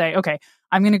back and say, okay,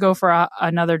 I'm going to go for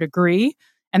another degree.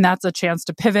 And that's a chance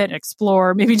to pivot,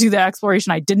 explore, maybe do the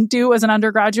exploration I didn't do as an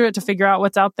undergraduate to figure out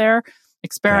what's out there,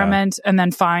 experiment, and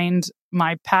then find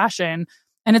my passion.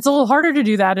 And it's a little harder to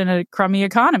do that in a crummy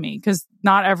economy because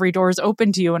not every door is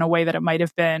open to you in a way that it might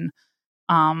have been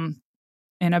in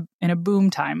a boom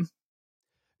time.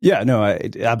 Yeah, no,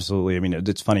 absolutely. I mean,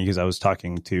 it's funny because I was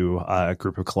talking to a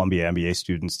group of Columbia MBA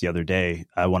students the other day.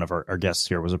 One of our guests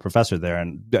here was a professor there.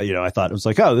 And, I thought it was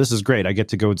like, oh, this is great. I get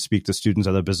to go and speak to students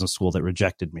at the business school that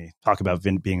rejected me. Talk about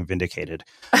being vindicated.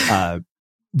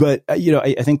 But,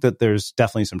 I think that there's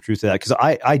definitely some truth to that because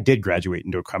I did graduate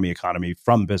into a crummy economy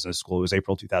from business school. It was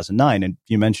April 2009. And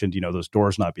you mentioned, those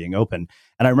doors not being open.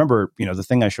 And I remember, the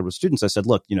thing I shared with students, I said,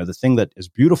 look, the thing that is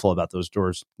beautiful about those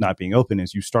doors not being open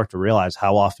is you start to realize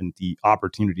how often the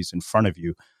opportunities in front of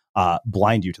you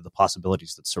blind you to the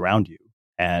possibilities that surround you.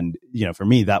 And, for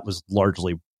me, that was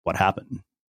largely what happened.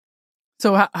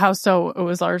 So how so? It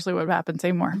was largely what happened.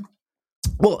 Say more.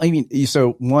 Well, I mean,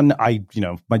 so one,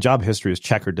 my job history is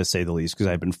checkered to say the least because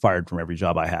I've been fired from every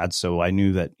job I had. So I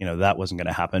knew that, that wasn't going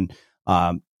to happen.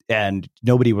 and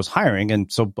nobody was hiring.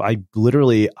 And so I'd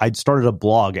started a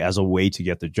blog as a way to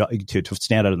get the job, to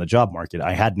stand out in the job market.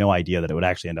 I had no idea that it would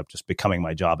actually end up just becoming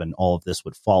my job and all of this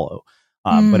would follow.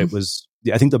 But it was,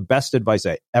 I think the best advice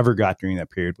I ever got during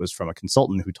that period was from a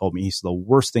consultant who told me, he said, the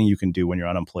worst thing you can do when you're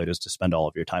unemployed is to spend all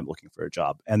of your time looking for a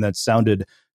job. And that sounded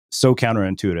so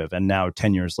counterintuitive. And now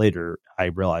 10 years later, I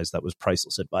realized that was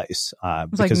priceless advice.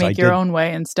 It's like make your own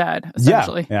way instead,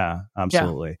 essentially. Yeah,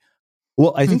 absolutely. Yeah.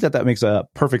 Well, I think that makes a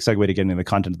perfect segue to getting into the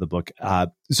content of the book.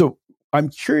 So I'm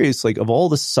curious, like, of all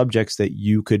the subjects that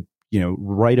you could,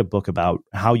 write a book about,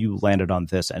 how you landed on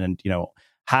this, and,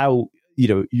 how,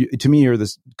 to me, you're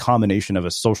this combination of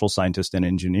a social scientist and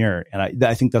engineer. And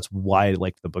I think that's why I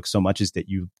like the book so much, is that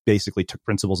you basically took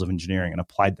principles of engineering and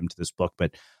applied them to this book.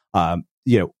 But,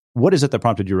 what is it that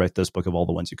prompted you to write this book of all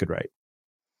the ones you could write?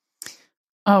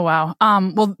 Oh, wow.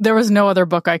 Well, there was no other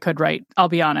book I could write. I'll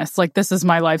be honest. Like, this is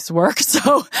my life's work.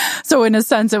 So in a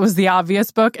sense, it was the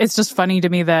obvious book. It's just funny to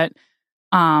me that,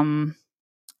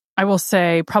 I will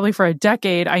say probably for a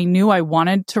decade, I knew I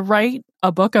wanted to write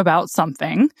a book about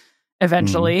something.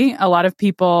 Eventually, a lot of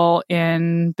people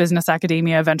in business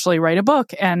academia eventually write a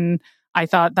book. And I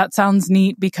thought that sounds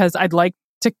neat because I'd like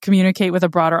to communicate with a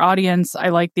broader audience. I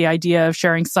like the idea of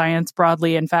sharing science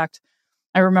broadly. In fact,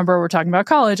 I remember we're talking about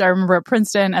college. I remember at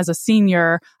Princeton as a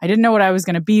senior, I didn't know what I was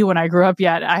going to be when I grew up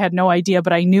yet. I had no idea,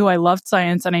 but I knew I loved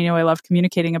science and I knew I loved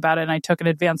communicating about it. And I took an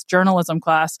advanced journalism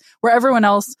class where everyone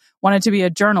else wanted to be a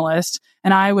journalist.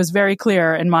 And I was very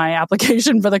clear in my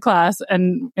application for the class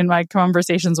and in my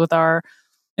conversations with our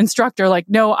instructor, like,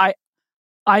 no,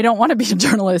 I don't want to be a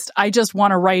journalist. I just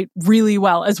want to write really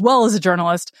well as a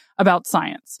journalist about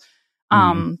science.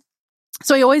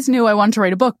 So I always knew I wanted to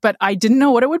write a book, but I didn't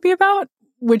know what it would be about,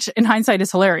 which in hindsight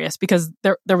is hilarious because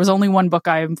there was only one book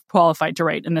I'm qualified to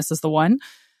write, and this is the one.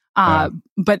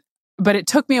 But it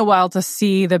took me a while to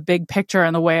see the big picture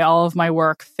and the way all of my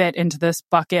work fit into this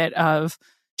bucket of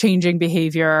changing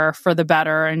behavior for the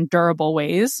better in durable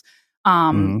ways.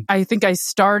 I think I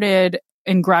started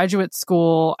in graduate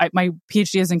school. My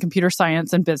PhD is in computer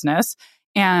science and business,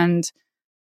 and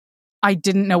I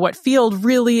didn't know what field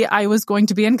really I was going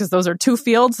to be in because those are two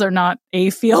fields. They're not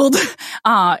a field.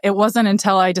 It wasn't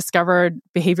until I discovered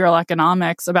behavioral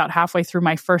economics about halfway through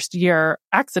my first year,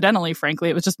 accidentally, frankly.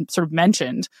 It was just sort of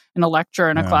mentioned in a lecture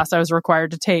in a class I was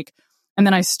required to take. And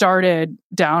then I started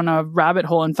down a rabbit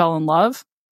hole and fell in love.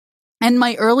 And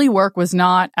my early work was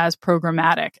not as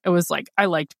programmatic. It was like, I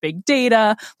liked big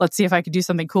data. Let's see if I could do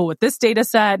something cool with this data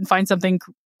set and find something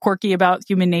quirky about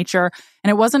human nature. And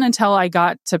it wasn't until I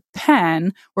got to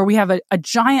Penn, where we have a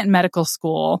giant medical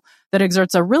school that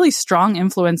exerts a really strong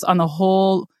influence on the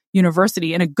whole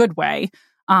university in a good way,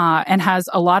 and has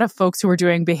a lot of folks who are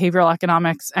doing behavioral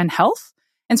economics and health.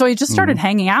 And so I just started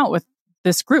hanging out with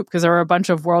this group because there were a bunch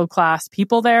of world-class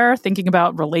people there thinking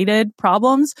about related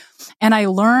problems. And I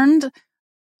learned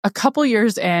a couple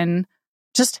years in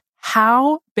just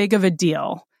how big of a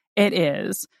deal it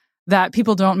is that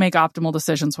people don't make optimal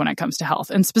decisions when it comes to health.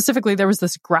 And specifically, there was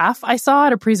this graph I saw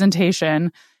at a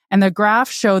presentation, and the graph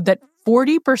showed that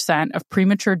 40% of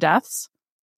premature deaths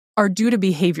are due to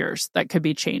behaviors that could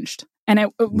be changed. And it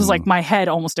was like my head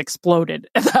almost exploded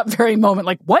at that very moment.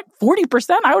 Like, what?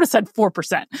 40%? I would have said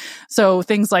 4%. So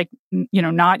things like,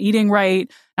 not eating right,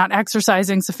 not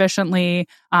exercising sufficiently,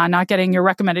 not getting your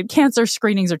recommended cancer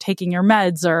screenings or taking your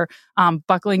meds or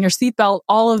buckling your seatbelt,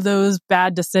 all of those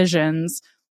bad decisions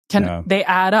they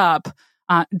add up.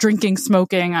 Drinking,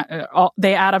 smoking,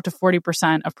 they add up to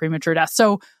 40% of premature deaths.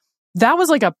 So that was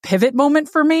like a pivot moment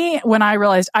for me when I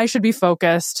realized I should be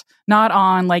focused not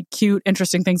on like cute,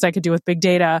 interesting things I could do with big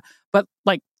data, but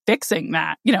like fixing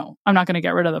that. I'm not going to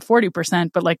get rid of the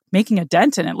 40%, but like making a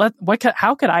dent in it.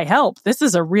 How could I help? This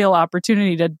is a real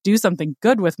opportunity to do something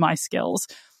good with my skills.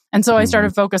 And so I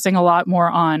started focusing a lot more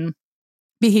on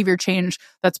behavior change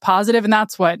that's positive. And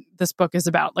that's what this book is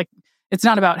about. Like, it's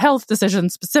not about health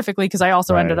decisions specifically, because I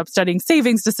also ended up studying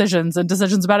savings decisions and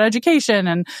decisions about education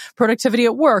and productivity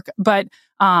at work. But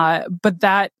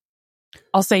that,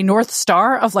 I'll say, North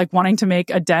Star of like wanting to make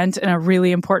a dent in a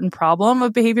really important problem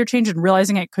of behavior change and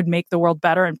realizing it could make the world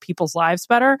better and people's lives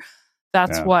better.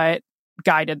 That's what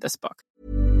guided this book.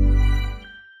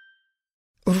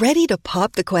 Ready to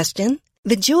pop the question?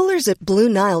 The jewelers at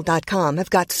BlueNile.com have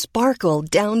got sparkle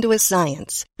down to a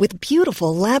science with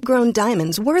beautiful lab-grown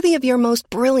diamonds worthy of your most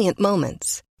brilliant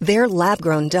moments. Their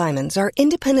lab-grown diamonds are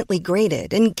independently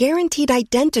graded and guaranteed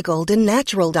identical to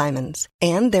natural diamonds,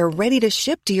 and they're ready to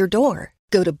ship to your door.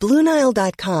 Go to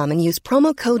BlueNile.com and use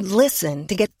promo code LISTEN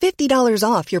to get $50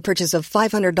 off your purchase of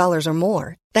 $500 or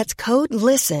more. That's code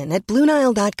LISTEN at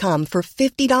BlueNile.com for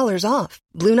 $50 off.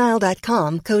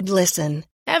 BlueNile.com, code LISTEN.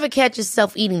 Ever catch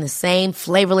yourself eating the same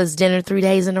flavorless dinner 3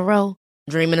 days in a row?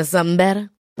 Dreaming of something better?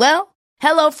 Well,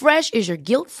 HelloFresh is your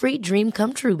guilt-free dream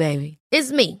come true, baby.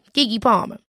 It's me, Keke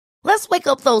Palmer. Let's wake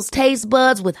up those taste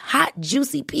buds with hot,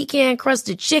 juicy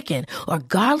pecan-crusted chicken or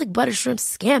garlic butter shrimp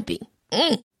scampi.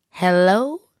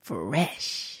 Hello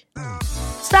Fresh.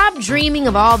 Stop dreaming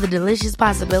of all the delicious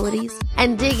possibilities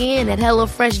and dig in at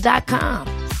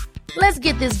HelloFresh.com. Let's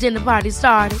get this dinner party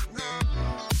started.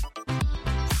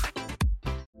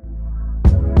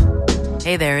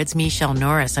 Hey there, it's Michelle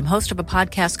Norris. I'm host of a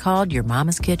podcast called Your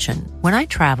Mama's Kitchen. When I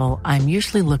travel, I'm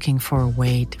usually looking for a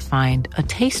way to find a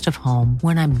taste of home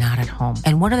when I'm not at home.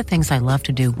 And one of the things I love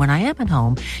to do when I am at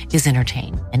home is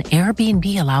entertain. And Airbnb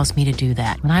allows me to do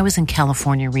that. When I was in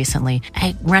California recently,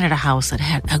 I rented a house that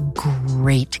had a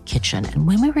great kitchen. And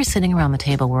when we were sitting around the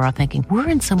table, we were all thinking, we're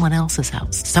in someone else's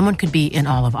house. Someone could be in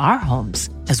all of our homes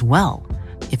as well.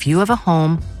 If you have a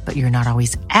home, but you're not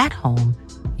always at home,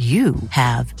 you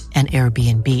have an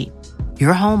Airbnb.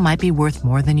 Your home might be worth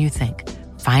more than you think.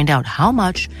 Find out how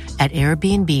much at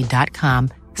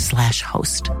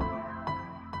airbnb.com/host.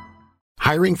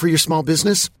 Hiring for your small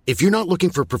business? If you're not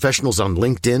looking for professionals on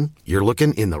LinkedIn, you're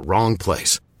looking in the wrong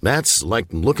place. That's like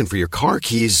looking for your car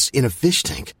keys in a fish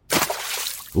tank.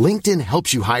 LinkedIn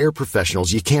helps you hire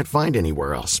professionals you can't find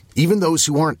anywhere else, even those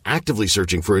who aren't actively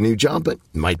searching for a new job but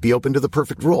might be open to the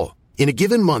perfect role. In a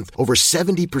given month, over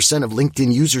 70% of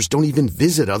LinkedIn users don't even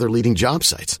visit other leading job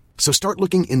sites. So start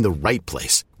looking in the right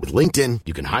place. With LinkedIn,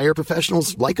 you can hire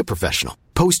professionals like a professional.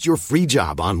 Post your free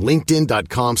job on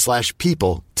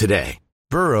linkedin.com/people today.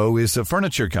 Burrow is a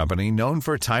furniture company known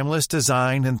for timeless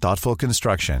design and thoughtful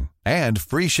construction and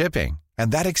free shipping.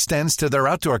 And that extends to their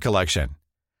outdoor collection.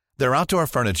 Their outdoor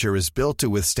furniture is built to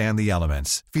withstand the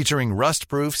elements, featuring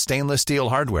rust-proof stainless steel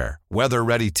hardware,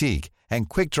 weather-ready teak, and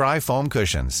quick-dry foam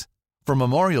cushions. For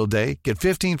Memorial Day, get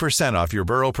 15% off your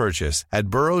Burrow purchase at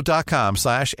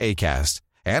burrow.com/ACAST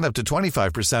and up to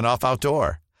 25% off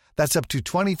outdoor. That's up to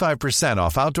 25%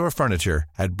 off outdoor furniture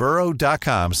at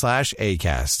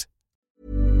burrow.com/ACAST.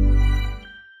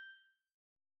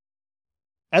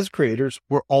 As creators,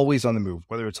 we're always on the move.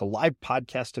 Whether it's a live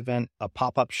podcast event, a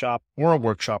pop-up shop, or a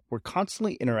workshop, we're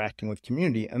constantly interacting with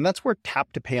community, and that's where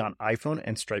Tap to Pay on iPhone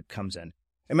and Stripe comes in.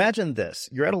 Imagine this.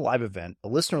 You're at a live event, a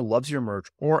listener loves your merch,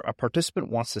 or a participant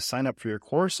wants to sign up for your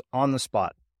course on the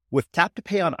spot. With Tap to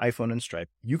Pay on iPhone and Stripe,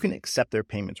 you can accept their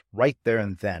payments right there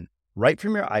and then, right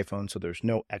from your iPhone, so there's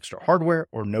no extra hardware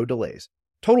or no delays.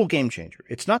 Total game changer.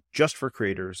 It's not just for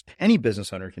creators. Any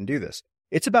business owner can do this.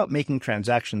 It's about making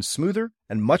transactions smoother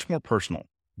and much more personal,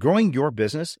 growing your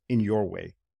business in your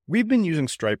way. We've been using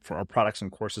Stripe for our products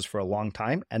and courses for a long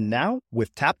time, and now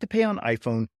with Tap to Pay on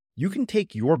iPhone, you can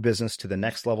take your business to the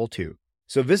next level too.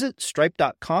 So visit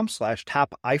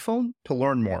stripe.com/tapiphone to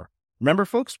learn more. Remember,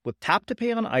 folks, with Tap to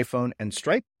Pay on iPhone and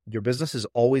Stripe, your business is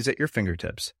always at your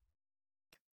fingertips.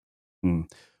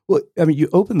 Well, I mean, you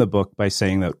open the book by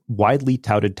saying that widely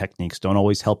touted techniques don't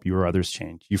always help you or others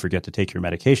change. You forget to take your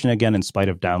medication again in spite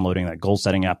of downloading that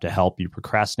goal-setting app to help. You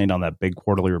procrastinate on that big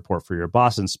quarterly report for your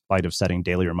boss in spite of setting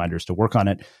daily reminders to work on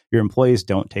it. Your employees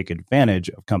don't take advantage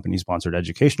of company-sponsored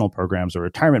educational programs or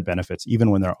retirement benefits,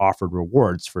 even when they're offered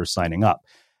rewards for signing up.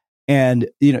 And,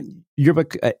 you know, your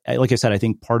book, like I said, I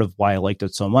think part of why I liked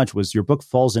it so much was your book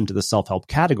falls into the self-help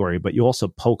category, but you also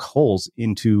poke holes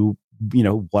into, you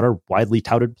know, what are widely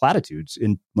touted platitudes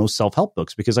in most self-help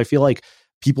books, because I feel like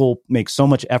people make so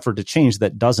much effort to change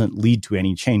that doesn't lead to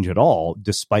any change at all,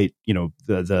 despite, you know,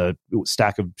 the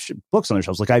stack of books on their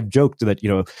shelves. Like I've joked that, you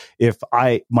know, if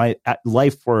my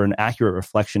life were an accurate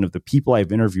reflection of the people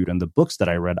I've interviewed and the books that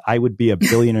I read, I would be a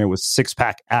billionaire with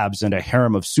six-pack abs and a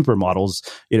harem of supermodels,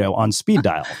 you know, on speed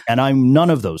dial. And I'm none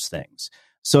of those things.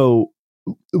 So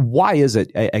why is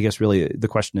it, I guess really the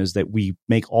question is, that we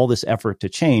make all this effort to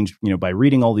change, you know, by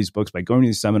reading all these books, by going to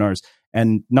these seminars,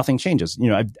 and nothing changes? You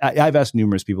know, I've asked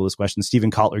numerous people this question. Stephen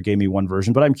Kotler gave me one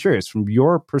version, but I'm curious, from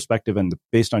your perspective and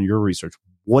based on your research,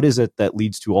 what is it that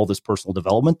leads to all this personal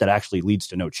development that actually leads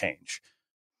to no change?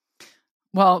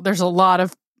 Well, there's a lot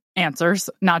of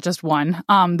answers, not just one.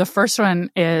 The first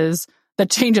one is that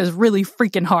change is really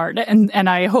freaking hard. And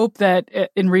I hope that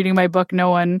in reading my book, no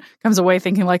one comes away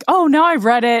thinking like, oh, now I've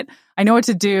read it, I know what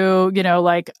to do, you know,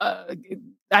 like I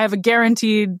have a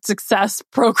guaranteed success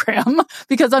program,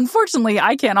 because unfortunately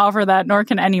I can't offer that, nor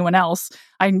can anyone else.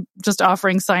 I'm just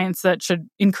offering science that should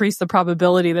increase the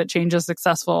probability that change is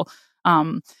successful.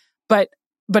 But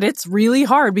but it's really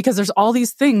hard because there's all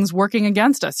these things working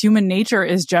against us. Human nature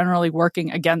is generally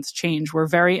working against change. We're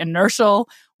very inertial.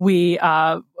 We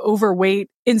overweight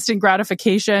instant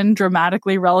gratification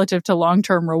dramatically relative to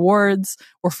long-term rewards.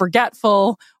 We're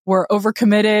forgetful. We're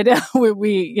overcommitted.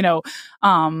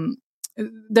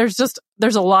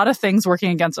 There's a lot of things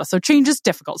working against us. So change is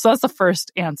difficult. So that's the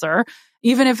first answer.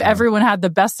 Even if everyone had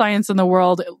the best science in the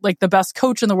world, like the best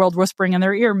coach in the world whispering in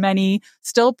their ear, many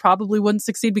still probably wouldn't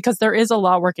succeed because there is a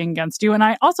lot working against you. And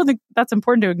I also think that's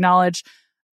important to acknowledge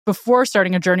before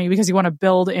starting a journey, because you want to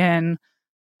build in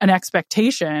an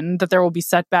expectation that there will be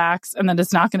setbacks and that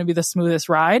it's not going to be the smoothest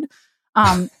ride.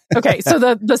 Okay.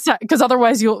 So because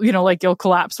otherwise you'll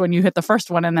collapse when you hit the first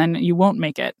one and then you won't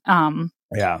make it.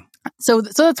 Yeah. So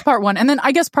that's part one. And then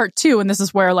I guess part two, and this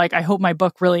is where like I hope my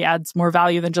book really adds more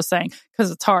value than just saying,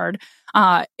 because it's hard,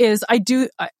 is I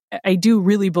do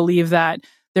really believe that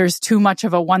there's too much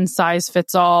of a one size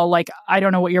fits all, like, I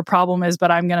don't know what your problem is,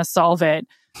 but I'm going to solve it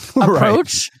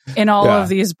approach in all of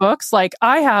these books. Like,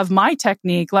 I have my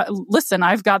technique. Listen,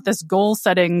 I've got this goal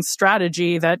setting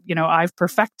strategy that, I've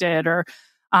perfected, or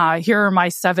here are my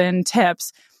 7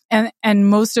 tips. And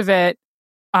most of it,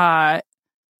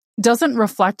 doesn't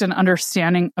reflect an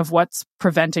understanding of what's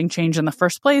preventing change in the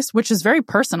first place, which is very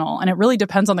personal. And it really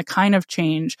depends on the kind of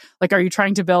change. Like, are you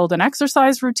trying to build an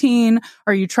exercise routine?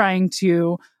 Are you trying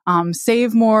to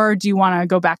save more? Do you want to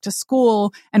go back to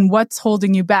school? And what's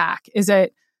holding you back? Is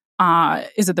it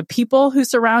the people who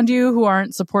surround you who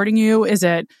aren't supporting you? Is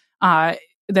it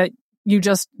that you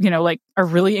just, are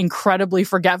really incredibly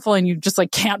forgetful and you just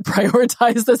can't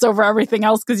prioritize this over everything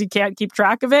else because you can't keep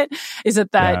track of it? Is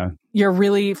it that you're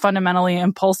really fundamentally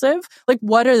impulsive? Like,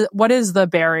 what is the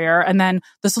barrier? And then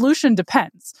the solution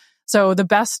depends. So the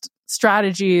best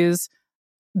strategies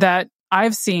that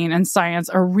I've seen in science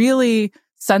are really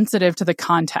sensitive to the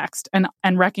context and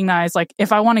recognize, like,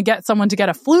 if I want to get someone to get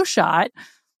a flu shot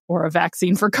or a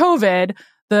vaccine for COVID,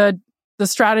 the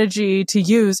strategy to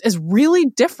use is really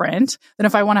different than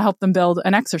if I want to help them build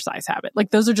an exercise habit.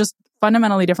 Like, those are just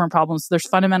fundamentally different problems. There's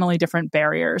fundamentally different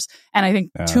barriers. And I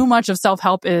think too much of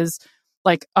self-help is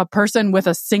like a person with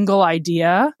a single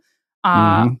idea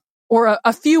or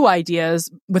a few ideas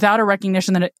without a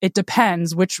recognition that it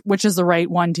depends which is the right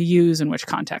one to use in which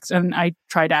context. And I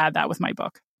try to add that with my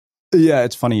book. Yeah,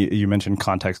 it's funny you mentioned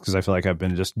context, because I feel like I've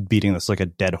been just beating this like a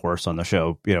dead horse on the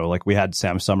show. Like, we had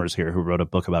Sam Summers here who wrote a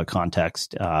book about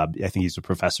context. I think he's a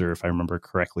professor, if I remember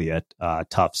correctly, at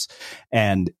Tufts.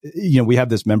 And, we have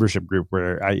this membership group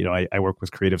where I work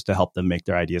with creatives to help them make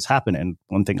their ideas happen. And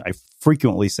one thing I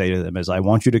frequently say to them is, I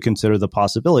want you to consider the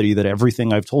possibility that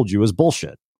everything I've told you is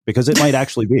bullshit, because it might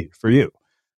actually be for you.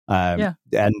 And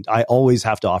I always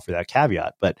have to offer that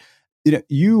caveat. But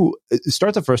you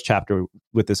start the first chapter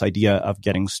with this idea of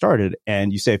getting started,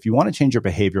 and you say, if you want to change your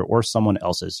behavior or someone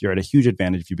else's, you're at a huge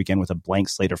advantage if you begin with a blank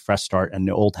slate, a fresh start, and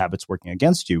no old habits working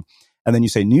against you. And then you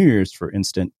say New Year's, for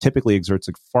instance, typically exerts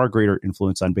a far greater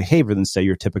influence on behavior than, say,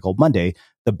 your typical Monday.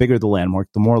 The bigger the landmark,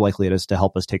 the more likely it is to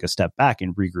help us take a step back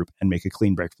and regroup and make a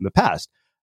clean break from the past.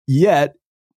 Yet,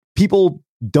 people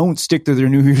don't stick to their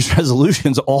New Year's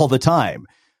resolutions all the time.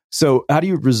 So how do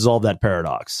you resolve that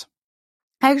paradox?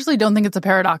 I actually don't think it's a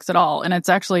paradox at all. And it's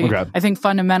actually, I think,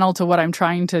 fundamental to what I'm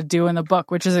trying to do in the book,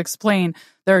 which is explain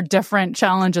there are different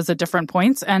challenges at different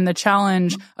points. And the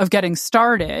challenge of getting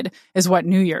started is what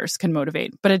New Year's can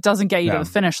motivate, but it doesn't get you to the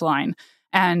finish line.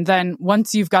 And then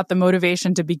once you've got the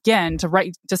motivation to begin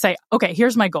to say, okay,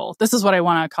 here's my goal. This is what I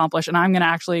want to accomplish. And I'm going to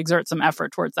actually exert some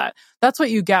effort towards that. That's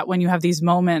what you get when you have these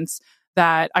moments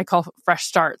that I call fresh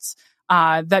starts.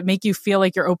 That make you feel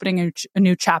like you're opening a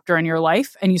new chapter in your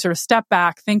life, and you sort of step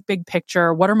back, think big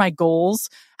picture. What are my goals?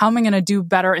 How am I going to do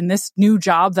better in this new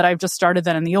job that I've just started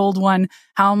than in the old one?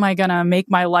 How am I going to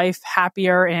make my life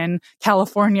happier in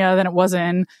California than it was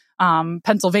in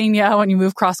Pennsylvania when you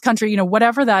move cross country?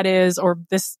 Whatever that is, or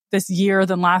this year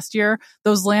than last year.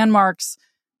 Those landmarks,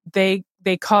 they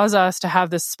cause us to have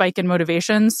this spike in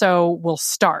motivation. So we'll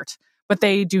start. But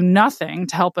they do nothing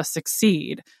to help us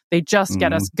succeed. They just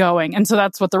get us going. And so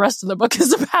that's what the rest of the book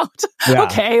is about. Yeah.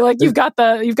 Okay, you've got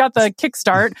the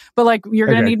kickstart, but you're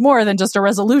going to need more than just a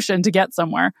resolution to get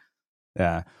somewhere.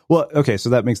 Yeah. Well, okay, so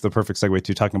that makes the perfect segue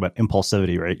to talking about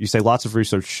impulsivity, right? You say lots of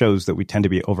research shows that we tend to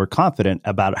be overconfident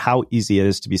about how easy it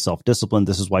is to be self-disciplined.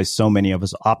 This is why so many of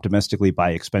us optimistically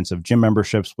buy expensive gym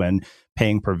memberships when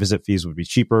paying per visit fees would be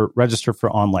cheaper, register for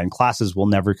online classes we'll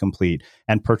never complete,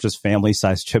 and purchase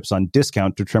family-sized chips on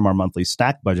discount to trim our monthly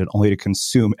snack budget only to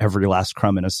consume every last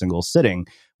crumb in a single sitting.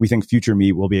 We think future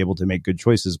me will be able to make good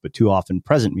choices, but too often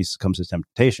present me succumbs to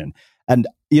temptation. And,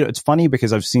 it's funny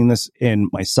because I've seen this in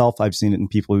myself. I've seen it in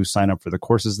people who sign up for the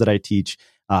courses that I teach.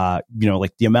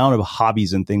 Like the amount of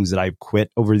hobbies and things that I've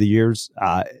quit over the years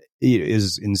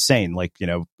is insane. Like,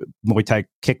 Muay Thai,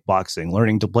 kickboxing,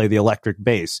 learning to play the electric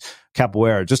bass,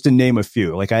 capoeira, just to name a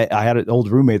few. Like I had an old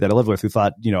roommate that I lived with who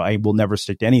thought, I will never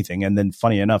stick to anything. And then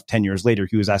funny enough, 10 years later,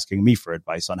 he was asking me for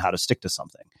advice on how to stick to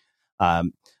something.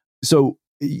 So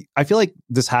I feel like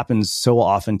this happens so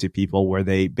often to people where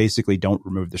they basically don't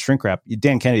remove the shrink wrap.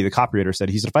 Dan Kennedy, the copywriter, said,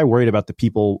 he said, if I worried about the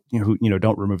people who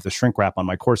don't remove the shrink wrap on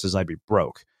my courses, I'd be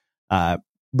broke.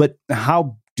 But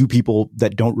how do people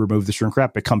that don't remove the shrink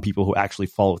wrap become people who actually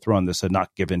follow through on this and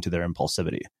not give in to their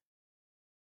impulsivity?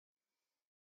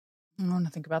 I want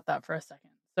to think about that for a second.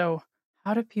 So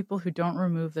how do people who don't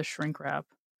remove the shrink wrap?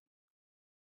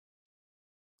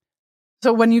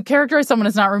 So when you characterize someone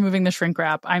as not removing the shrink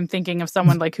wrap, I'm thinking of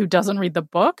someone like who doesn't read the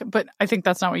book, but I think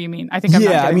that's not what you mean. I think I'm not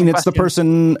getting the it's the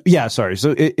person. Yeah, sorry.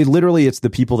 So it literally, it's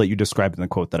the people that you described in the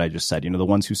quote that I just said. The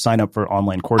ones who sign up for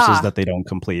online courses that they don't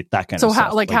complete, that kind of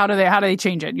stuff. So how do they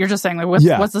change it? You're just saying like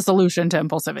what's the solution to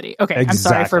impulsivity? Okay, exactly. I'm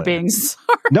sorry for being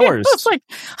sorry. No worries. I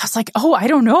was like, oh, I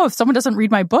don't know if someone doesn't read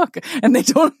my book and they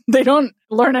don't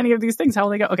learn any of these things. How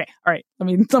will they go? Okay, all right.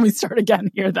 Let me start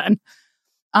again here then.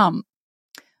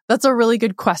 That's a really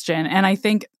good question. And I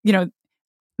think,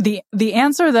 the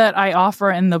answer that I offer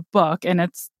in the book, and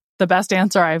it's the best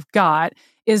answer I've got,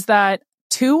 is that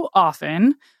too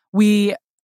often we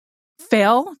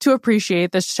fail to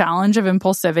appreciate this challenge of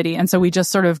impulsivity. And so we just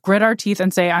sort of grit our teeth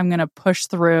and say, I'm going to push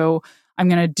through. I'm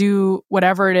going to do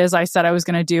whatever it is I said I was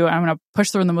going to do. I'm going to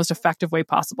push through in the most effective way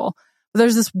possible. But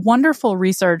there's this wonderful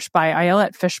research by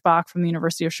Ayelet Fishbach from the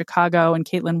University of Chicago and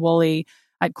Caitlin Woolley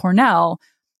at Cornell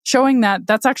showing that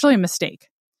that's actually a mistake.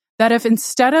 That if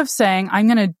instead of saying, I'm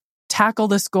going to tackle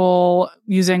this goal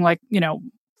using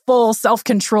full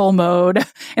self-control mode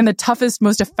in the toughest,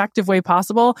 most effective way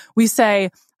possible, we say,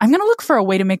 I'm going to look for a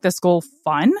way to make this goal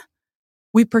fun,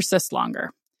 we persist longer.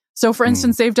 So for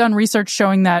instance, they've done research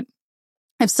showing that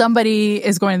if somebody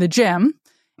is going to the gym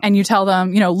and you tell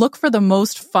them, look for the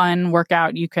most fun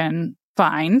workout you can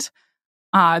find,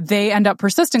 they end up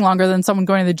persisting longer than someone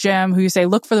going to the gym who you say,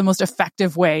 look for the most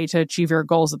effective way to achieve your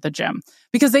goals at the gym,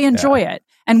 because they enjoy it.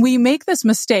 And we make this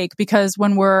mistake because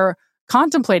when we're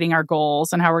contemplating our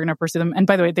goals and how we're going to pursue them, and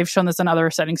by the way, they've shown this in other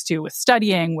settings too, with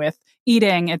studying, with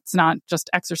eating, it's not just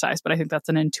exercise, but I think that's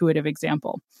an intuitive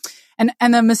example.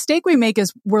 And the mistake we make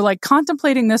is we're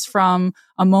contemplating this from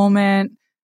a moment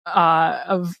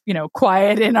of,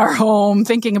 quiet in our home,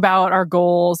 thinking about our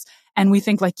goals. And we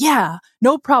think yeah,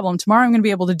 no problem. Tomorrow I'm going to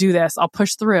be able to do this. I'll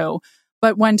push through.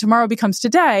 But when tomorrow becomes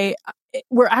today,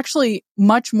 we're actually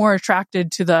much more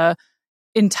attracted to the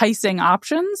enticing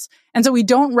options. And so we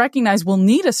don't recognize we'll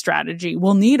need a strategy.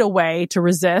 We'll need a way to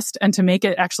resist and to make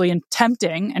it actually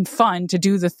tempting and fun to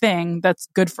do the thing that's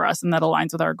good for us and that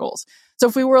aligns with our goals. So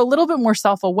if we were a little bit more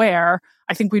self-aware,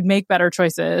 I think we'd make better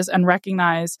choices and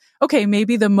recognize, okay,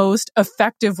 maybe the most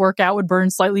effective workout would burn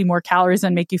slightly more calories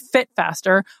and make you fit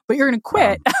faster, but you're going to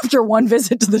quit after one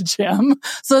visit to the gym.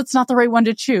 So it's not the right one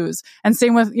to choose. And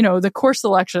same with, the course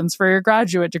selections for your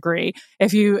graduate degree.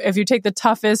 If you take the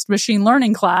toughest machine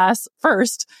learning class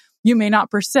first, you may not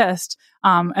persist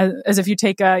as if you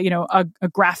take a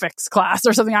graphics class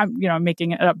or something. I'm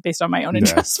making it up based on my own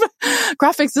interests. Yeah.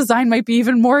 Graphics design might be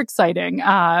even more exciting.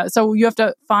 So you have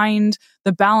to find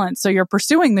the balance. So you're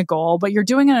pursuing the goal, but you're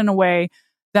doing it in a way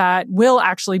that will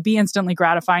actually be instantly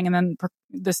gratifying. And then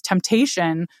this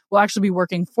temptation will actually be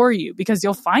working for you because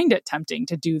you'll find it tempting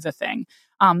to do the thing.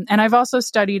 And I've also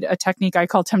studied a technique I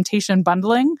call temptation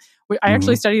bundling. I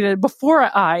actually studied it before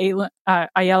Ayelet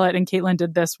and Caitlin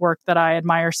did this work that I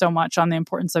admire so much on the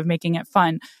importance of making it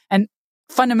fun. And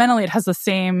fundamentally, it has the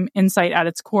same insight at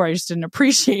its core. I just didn't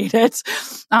appreciate it.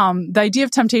 The idea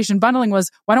of temptation bundling was,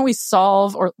 why don't we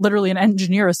solve or literally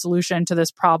engineer a solution to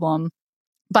this problem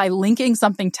by linking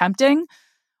something tempting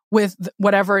with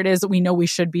whatever it is that we know we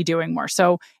should be doing more.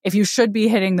 So if you should be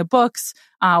hitting the books,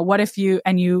 what if you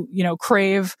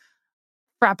crave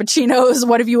frappuccinos?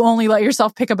 What if you only let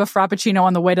yourself pick up a frappuccino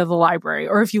on the way to the library?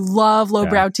 Or if you love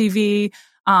lowbrow TV,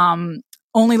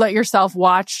 only let yourself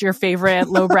watch your favorite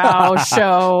lowbrow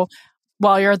show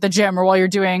while you're at the gym or while you're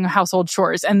doing household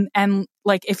chores. And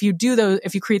if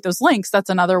you create those links, that's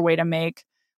another way to make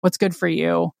what's good for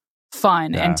you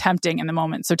fun and tempting in the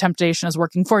moment. So temptation is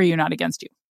working for you, not against you.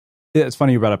 Yeah, it's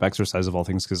funny you brought up exercise of all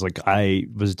things, because I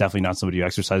was definitely not somebody who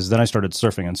exercises. Then I started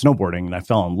surfing and snowboarding, and I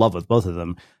fell in love with both of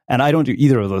them. And I don't do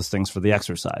either of those things for the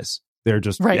exercise. They're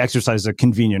just the exercise is a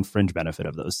convenient fringe benefit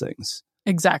of those things.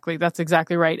 Exactly. That's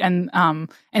exactly right. And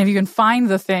if you can find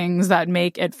the things that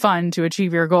make it fun to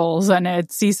achieve your goals, then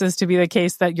it ceases to be the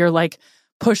case that you're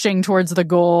pushing towards the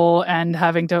goal and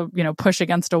having to, push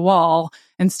against a wall.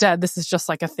 Instead, this is just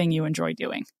like a thing you enjoy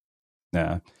doing.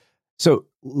 Yeah. So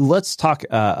let's talk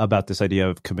about this idea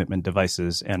of commitment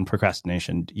devices and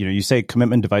procrastination. You say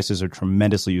commitment devices are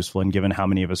tremendously useful, and given how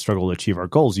many of us struggle to achieve our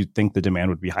goals, you'd think the demand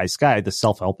would be high sky. The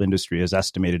self-help industry is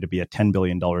estimated to be a $10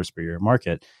 billion per year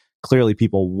market. Clearly,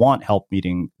 people want help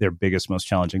meeting their biggest, most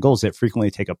challenging goals. They frequently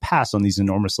take a pass on these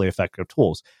enormously effective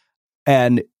tools.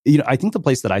 And, I think the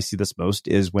place that I see this most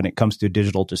is when it comes to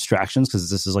digital distractions,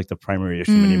 because this is like the primary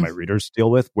issue many of my readers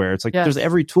deal with, where it's like, there's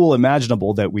every tool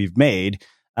imaginable that we've made.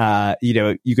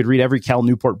 You could read every Cal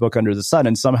Newport book under the sun,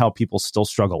 and somehow people still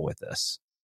struggle with this.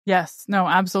 Yes, no,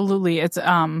 absolutely. It's,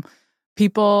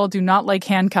 people do not like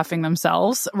handcuffing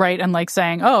themselves, right? And like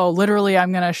saying, oh, literally,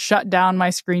 I'm going to shut down my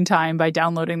screen time by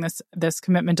downloading this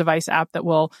commitment device app that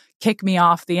will kick me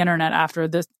off the internet after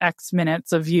this X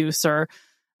minutes of use, or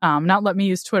not let me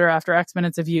use Twitter after X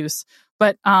minutes of use.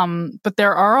 But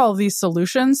there are all these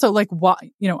solutions. So like,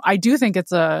 I do think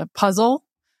it's a puzzle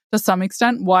to some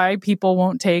extent why people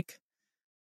won't take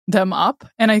them up.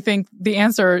 And I think the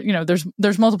answer,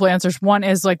 there's multiple answers. One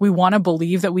is like, we want to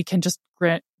believe that we can just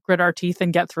grit our teeth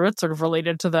and get through it, sort of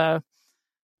related to the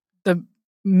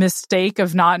mistake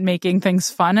of not making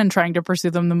things fun and trying to pursue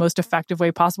them the most effective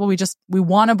way possible. We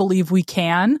want to believe we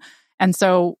can. And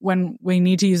so when we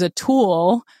need to use a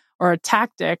tool or a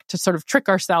tactic to sort of trick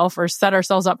ourselves or set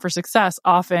ourselves up for success,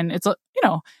 often it's,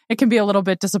 it can be a little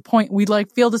bit disappointing. We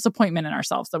feel disappointment in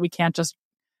ourselves that we can't just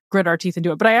grit our teeth and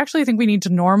do it. But I actually think we need to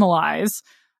normalize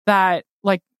that,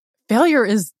 like, failure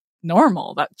is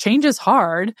normal, that change is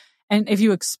hard. And if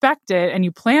you expect it and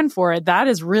you plan for it, that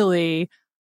is really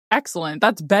excellent.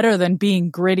 That's better than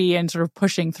being gritty and sort of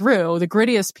pushing through. The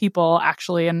grittiest people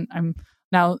actually, and I'm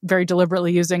now very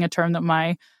deliberately using a term that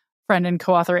my friend and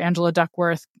co-author Angela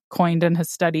Duckworth coined and has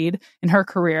studied in her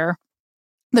career,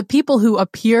 the people who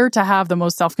appear to have the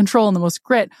most self-control and the most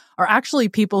grit are actually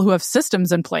people who have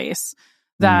systems in place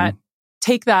that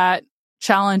take that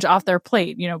challenge off their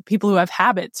plate. People who have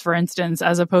habits, for instance,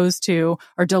 as opposed to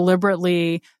are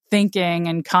deliberately thinking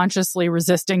and consciously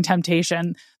resisting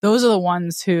temptation. Those are the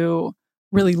ones who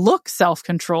really look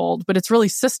self-controlled, but it's really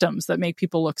systems that make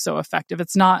people look so effective.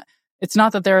 It's not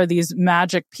that there are these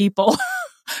magic people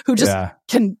who just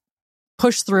can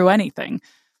push through anything.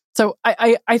 So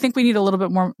I think we need a little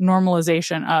bit more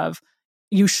normalization of,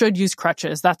 you should use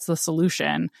crutches. That's the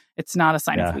solution. It's not a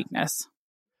sign of weakness.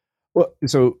 Well,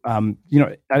 so, I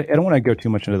don't want to go too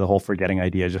much into the whole forgetting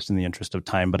idea just in the interest of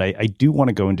time, but I do want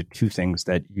to go into two things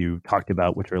that you talked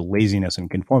about, which are laziness and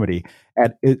conformity.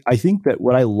 And I think that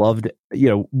what I loved,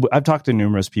 I've talked to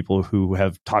numerous people who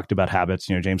have talked about habits.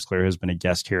 James Clear has been a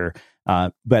guest here.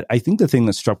 But I think the thing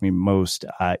that struck me most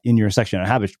in your section on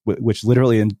habits, which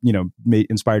literally,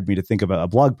 inspired me to think of a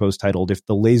blog post titled, "If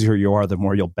the lazier you are, the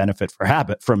more you'll benefit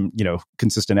from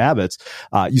consistent habits."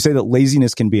 You say that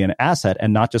laziness can be an asset,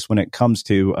 and not just when it comes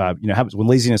to, habits. When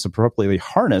laziness is appropriately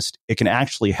harnessed, it can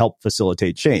actually help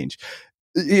facilitate change.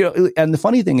 And the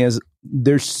funny thing is,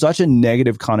 there's such a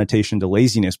negative connotation to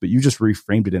laziness, but you just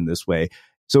reframed it in this way.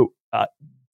 So,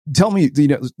 tell me,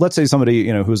 let's say somebody,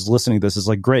 who's listening to this is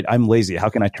like, great, I'm lazy. How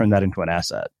can I turn that into an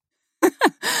asset?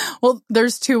 Well,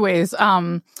 there's two ways.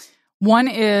 One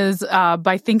is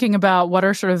by thinking about what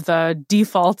are sort of the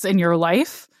defaults in your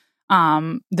life,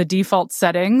 the default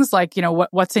settings, like,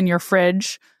 what's in your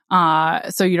fridge.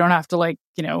 So you don't have to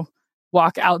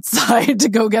walk outside to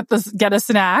go get a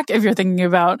snack if you're thinking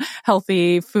about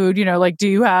healthy food. Do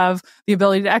you have the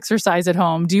ability to exercise at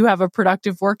home? Do you have a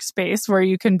productive workspace where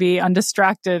you can be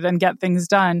undistracted and get things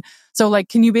done? So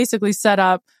can you basically set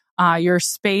up your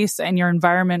space and your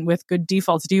environment with good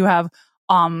defaults? Do you have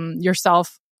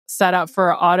yourself set up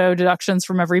for auto deductions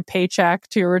from every paycheck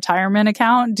to your retirement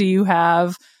account? Do you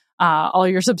have all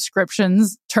your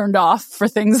subscriptions turned off for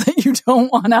things that you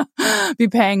don't want to be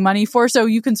paying money for? So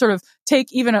you can sort of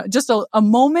take even just a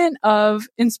moment of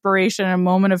inspiration, a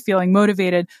moment of feeling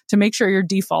motivated to make sure your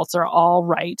defaults are all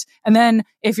right. And then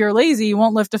if you're lazy, you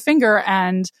won't lift a finger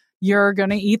and you're going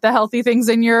to eat the healthy things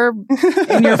in your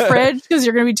fridge because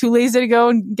you're going to be too lazy to go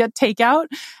and get takeout.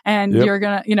 And you're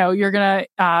going to,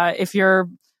 if your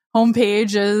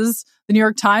homepage is the New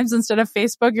York Times instead of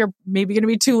Facebook, you're maybe going to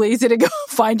be too lazy to go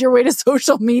find your way to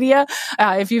social media.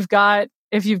 If you've got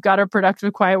a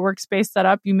productive, quiet workspace set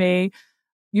up, you may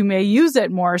use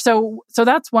it more. So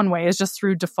that's one way, is just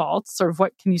through defaults. Sort of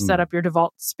what can you set up your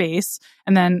default space,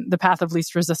 and then the path of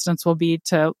least resistance will be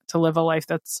to live a life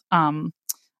that's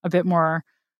a bit more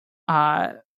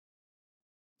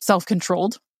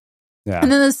self-controlled. Yeah.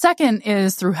 And then the second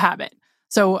is through habit.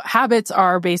 So habits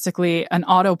are basically an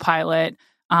autopilot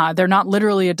They're not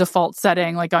literally a default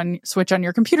setting like on switch on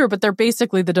your computer, but they're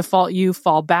basically the default you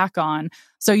fall back on.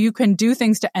 So you can do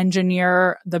things to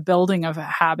engineer the building of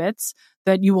habits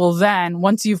that you will then,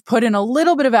 once you've put in a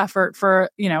little bit of effort for,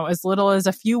 as little as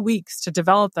a few weeks to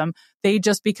develop them, they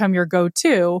just become your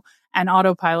go-to, and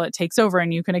autopilot takes over,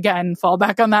 and you can again fall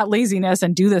back on that laziness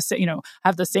and do this,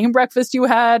 have the same breakfast you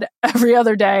had every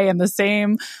other day and the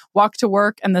same walk to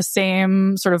work and the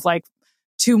same sort of like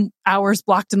 2 hours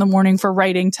blocked in the morning for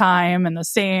writing time and the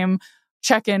same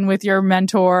check-in with your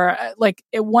mentor.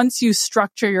 Once you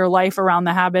structure your life around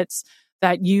the habits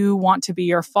that you want to be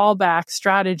your fallback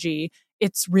strategy,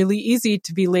 it's really easy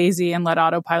to be lazy and let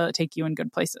autopilot take you in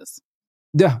good places.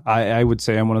 Yeah, I would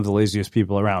say I'm one of the laziest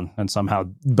people around, and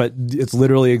but it's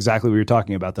literally exactly what you're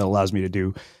talking about that allows me to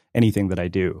do anything that I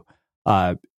do.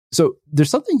 So there's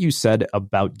something you said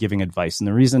about giving advice, and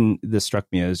the reason this struck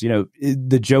me is,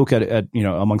 the joke at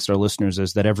amongst our listeners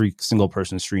is that every single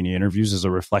person Srini interviews is a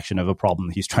reflection of a problem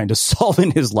that he's trying to solve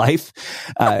in his life,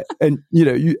 and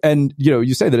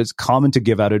you say that it's common to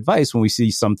give out advice when we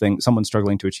see someone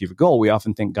struggling to achieve a goal. We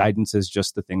often think guidance is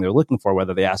just the thing they're looking for,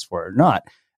 whether they ask for it or not.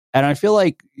 And I feel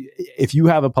like if you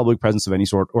have a public presence of any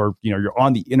sort, or you're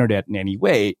on the internet in any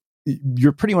way,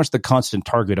 you're pretty much the constant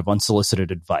target of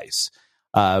unsolicited advice.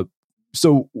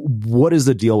 So what is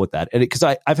the deal with that? And because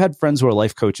I've had friends who are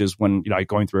life coaches when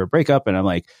going through a breakup, and I'm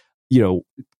like,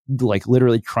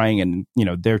 literally crying, and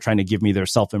they're trying to give me their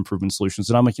self-improvement solutions,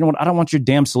 and I'm like, what? I don't want your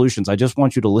damn solutions. I just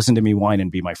want you to listen to me whine and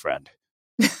be my friend.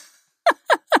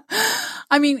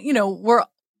 I mean,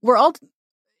 we're all.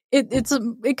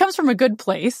 It comes from a good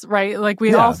place, right? Like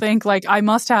we all think like I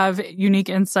must have unique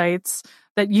insights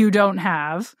that you don't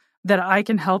have that I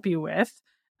can help you with.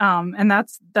 And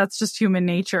that's just human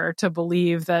nature to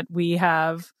believe that we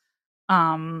have,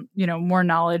 more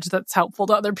knowledge that's helpful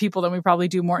to other people than we probably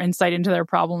do, more insight into their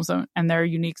problems and their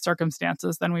unique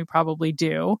circumstances than we probably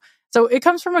do. So it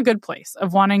comes from a good place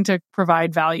of wanting to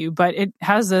provide value, but it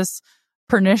has this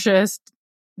pernicious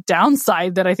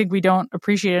downside that I think we don't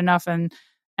appreciate enough.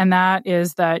 And that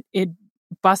is that it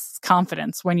busts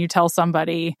confidence when you tell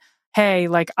somebody, hey,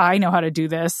 like, I know how to do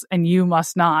this and you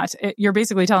must not. You're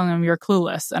basically telling them you're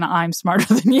clueless and I'm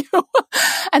smarter than you.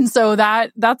 And so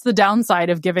that's the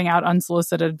downside of giving out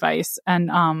unsolicited advice.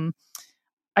 And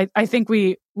I think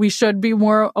we should be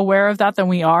more aware of that than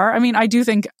we are. I mean, I do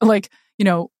think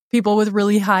people with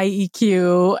really high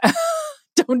EQ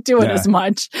don't do it as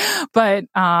much, but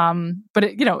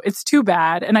it's too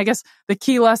bad. And I guess the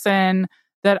key lesson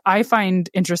that I find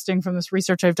interesting from this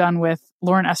research I've done with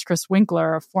Lauren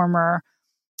Eskris-Winkler, a former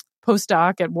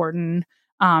postdoc at Wharton,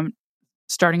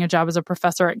 starting a job as a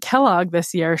professor at Kellogg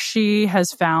this year, she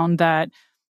has found that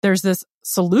there's this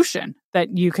solution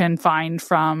that you can find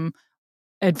from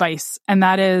advice, and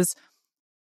that is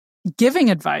giving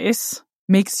advice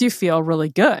makes you feel really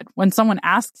good. When someone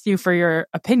asks you for your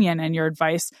opinion and your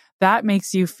advice, that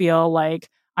makes you feel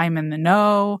like I'm in the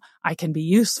know, I can be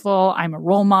useful, I'm a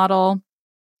role model.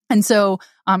 And so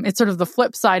it's sort of the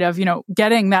flip side of,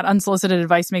 getting that unsolicited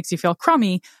advice makes you feel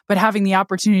crummy, but having the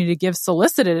opportunity to give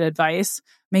solicited advice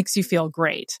makes you feel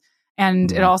great.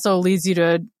 And it also leads you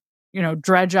to,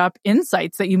 dredge up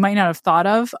insights that you might not have thought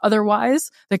of otherwise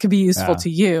that could be useful to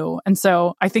you. And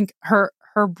so I think her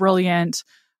brilliant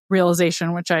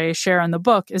realization, which I share in the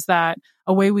book, is that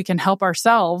a way we can help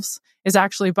ourselves is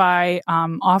actually by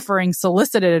offering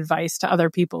solicited advice to other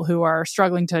people who are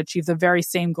struggling to achieve the very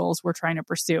same goals we're trying to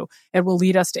pursue. It will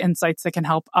lead us to insights that can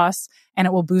help us, and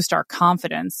it will boost our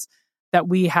confidence that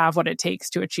we have what it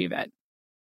takes to achieve it.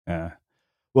 Yeah.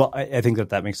 Well, I think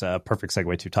that makes a perfect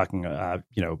segue to talking,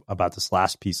 about this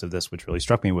last piece of this, which really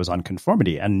struck me, was on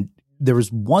conformity. And there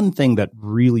was one thing that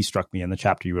really struck me in the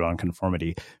chapter you wrote on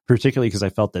conformity, particularly because I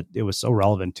felt that it was so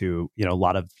relevant to, a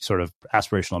lot of sort of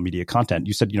aspirational media content.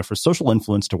 You said, for social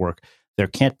influence to work, there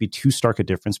can't be too stark a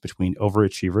difference between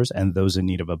overachievers and those in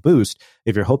need of a boost.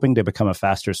 If you're hoping to become a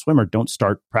faster swimmer, don't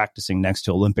start practicing next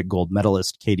to Olympic gold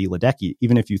medalist Katy.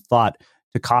 Even if you thought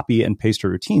to copy and paste her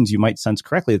routines, you might sense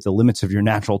correctly that the limits of your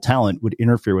natural talent would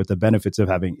interfere with the benefits of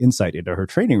having insight into her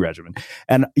training regimen.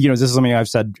 And, this is something I've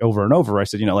said over and over. I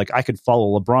said, I could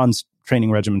follow LeBron's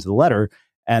training regimen to the letter,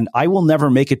 and I will never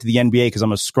make it to the NBA because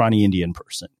I'm a scrawny Indian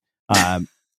person.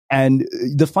 And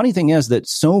the funny thing is that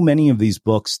so many of these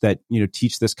books that,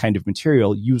 teach this kind of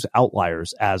material use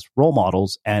outliers as role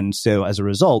models. And so as a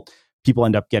result, people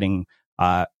end up getting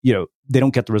they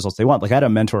don't get the results they want. Like I had a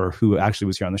mentor who actually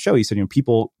was here on the show. He said,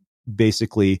 people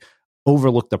basically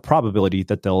overlook the probability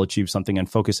that they'll achieve something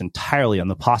and focus entirely on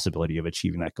the possibility of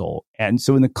achieving that goal. And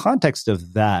so in the context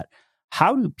of that,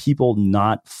 how do people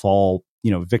not fall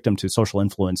victim to social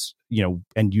influence,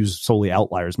 and use solely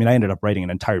outliers. I mean, I ended up writing an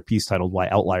entire piece titled "Why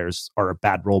Outliers Are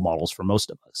Bad Role Models for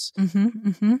Most of Us." Mm-hmm,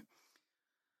 mm-hmm.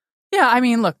 Yeah, I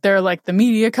mean, look, they're like the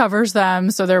media covers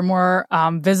them, so they're more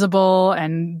visible,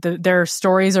 and their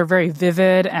stories are very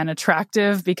vivid and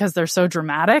attractive because they're so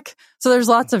dramatic. So there's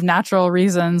lots of natural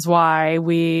reasons why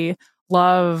we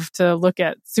love to look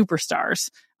at superstars.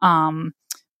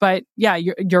 But yeah,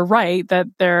 you're right that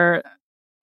they're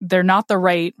not the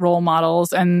right role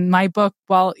models. And my book,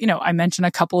 while, I mention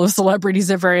a couple of celebrities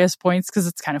at various points because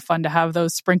it's kind of fun to have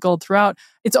those sprinkled throughout,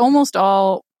 it's almost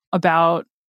all about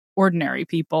ordinary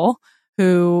people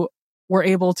who were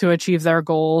able to achieve their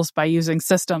goals by using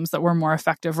systems that were more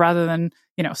effective rather than,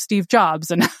 Steve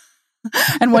Jobs and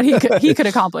and what he could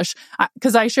accomplish.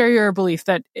 Because I share your belief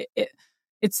that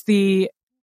it's the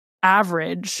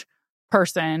average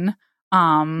person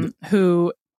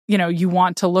who, you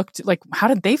want to look to, like, how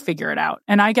did they figure it out?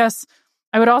 And I guess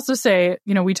I would also say,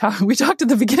 we talked at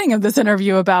the beginning of this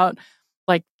interview about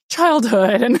like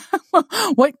childhood and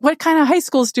what kind of high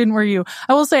school student were you?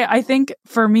 I will say, I think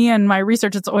for me and my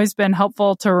research, it's always been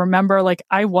helpful to remember, like,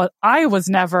 I was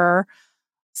never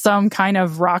some kind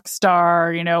of rock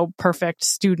star, perfect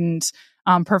student,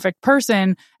 perfect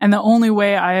person. And the only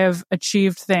way I have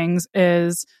achieved things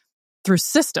is through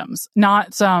systems,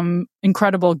 not some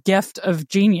incredible gift of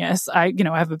genius. I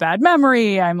have a bad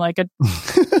memory. I'm like a,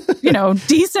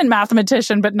 decent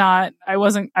mathematician, but I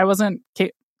wasn't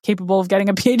capable of getting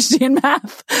a PhD in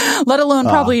math, let alone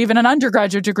probably even an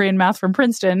undergraduate degree in math from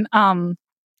Princeton.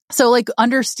 So like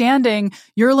understanding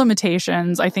your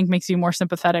limitations, I think, makes you more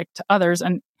sympathetic to others.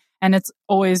 And it's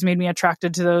always made me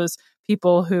attracted to those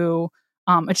people who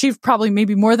achieved probably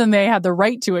maybe more than they had the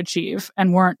right to achieve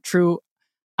and weren't true,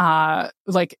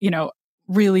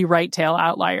 really right tail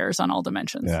outliers on all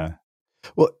dimensions. Yeah.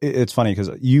 Well, it's funny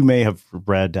because you may have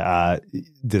read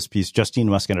this piece. Justine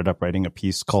Musk ended up writing a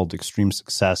piece called Extreme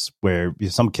Success, where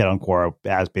some kid on Quora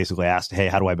basically asked, hey,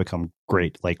 how do I become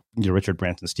great? Like, Richard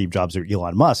Branson, Steve Jobs, or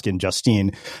Elon Musk. And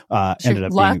Justine ended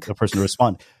up being the person to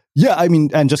respond. Yeah, I mean,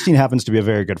 and Justine happens to be a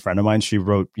very good friend of mine. She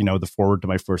wrote, the foreword to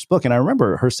my first book. And I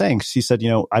remember her saying, she said,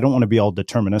 I don't want to be all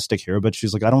deterministic here, but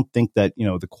she's like, I don't think that,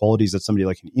 the qualities that somebody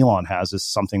like an Elon has is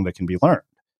something that can be learned.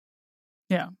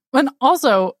 Yeah. And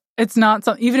also, it's not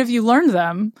something, even if you learned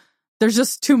them, there's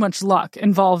just too much luck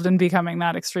involved in becoming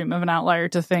that extreme of an outlier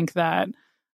to think that,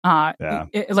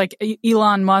 like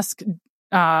Elon Musk,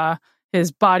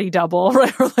 his body double,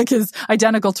 right, or like his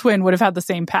identical twin would have had the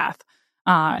same path.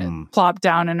 Plopped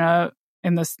down in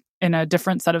a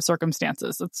different set of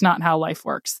circumstances. It's not how life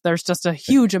works. There's just a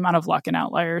huge amount of luck in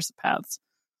outliers paths.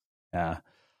 Yeah.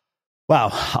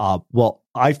 Wow. Well,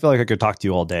 I feel like I could talk to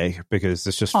you all day because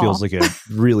this just feels like a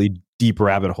really deep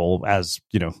rabbit hole, as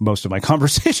most of my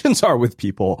conversations are with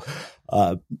people.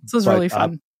 This was really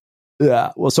fun.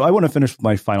 Yeah. Well, so I want to finish with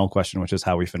my final question, which is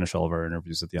how we finish all of our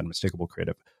interviews at the Unmistakable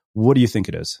Creative. What do you think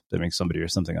it is that makes somebody or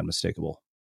something unmistakable?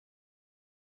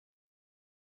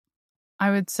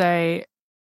 I would say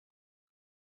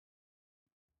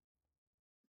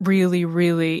really,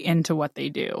 really into what they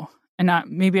do. And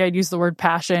maybe I'd use the word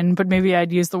passion, but maybe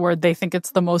I'd use the word they think it's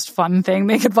the most fun thing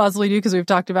they could possibly do, because we've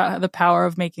talked about the power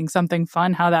of making something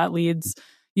fun, how that leads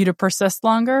you to persist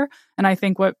longer. And I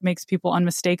think what makes people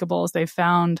unmistakable is they've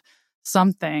found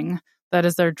something that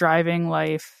is their driving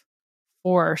life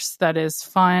force that is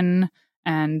fun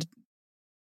and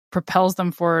propels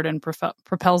them forward and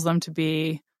propels them to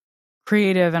be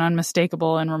creative and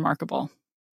unmistakable and remarkable.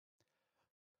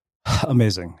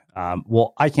 Amazing.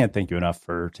 Well, I can't thank you enough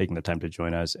for taking the time to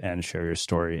join us and share your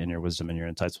story and your wisdom and your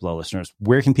insights with our listeners.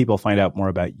 Where can people find out more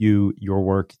about you, your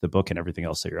work, the book, and everything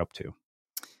else that you're up to?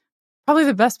 Probably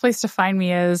the best place to find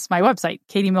me is my website,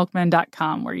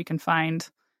 katymilkman.com, where you can find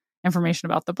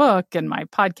information about the book and my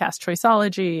podcast,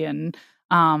 Choiceology, and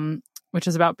which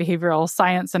is about behavioral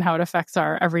science and how it affects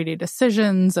our everyday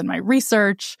decisions, and my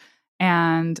research,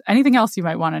 and anything else you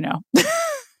might want to know.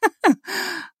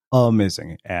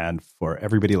 Amazing. And for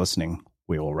everybody listening,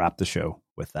 we will wrap the show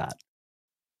with that.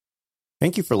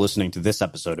 Thank you for listening to this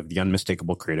episode of the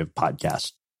Unmistakable Creative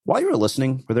Podcast. While you were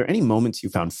listening, were there any moments you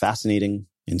found fascinating,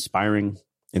 inspiring,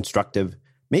 instructive,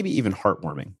 maybe even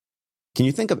heartwarming? Can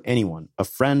you think of anyone, a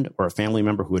friend or a family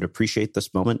member who would appreciate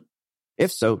this moment?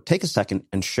 If so, take a second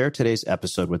and share today's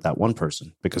episode with that one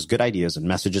person, because good ideas and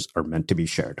messages are meant to be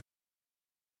shared.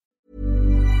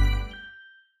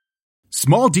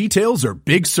 Small details are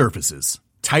big surfaces.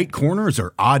 Tight corners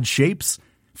are odd shapes.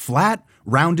 Flat,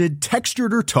 rounded,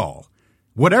 textured, or tall.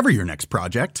 Whatever your next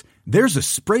project, there's a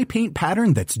spray paint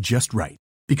pattern that's just right.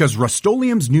 Because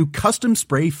Rust-Oleum's new Custom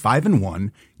Spray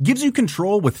 5-in-1 gives you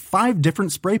control with 5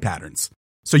 different spray patterns,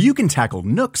 so you can tackle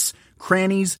nooks,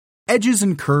 crannies, edges,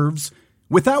 and curves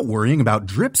without worrying about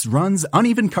drips, runs,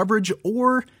 uneven coverage,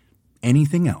 or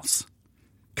anything else.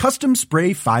 Custom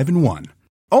Spray 5-in-1,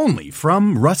 only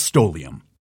from Rust-Oleum.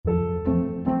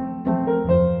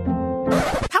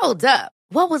 Hold up.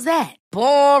 What was that?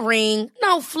 Boring.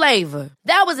 No flavor.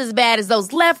 That was as bad as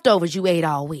those leftovers you ate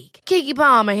all week. Keke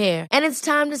Palmer here, and it's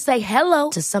time to say hello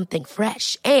to something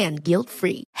fresh and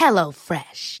guilt-free. Hello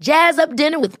Fresh. Jazz up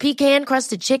dinner with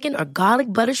pecan-crusted chicken or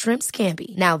garlic butter shrimp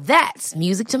scampi. Now that's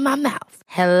music to my mouth.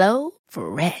 Hello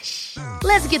Fresh.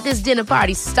 Let's get this dinner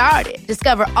party started.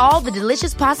 Discover all the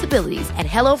delicious possibilities at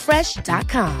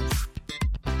HelloFresh.com.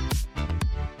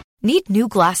 Need new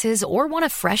glasses or want a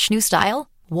fresh new style?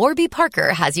 Warby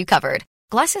Parker has you covered.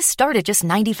 Glasses start at just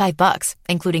 $95,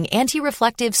 including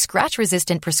anti-reflective,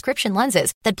 scratch-resistant prescription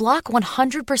lenses that block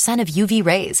 100% of UV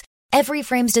rays. Every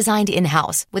frame's designed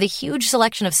in-house with a huge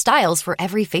selection of styles for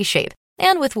every face shape.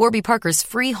 And with Warby Parker's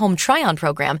free home try-on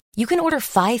program, you can order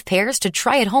 5 pairs to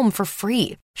try at home for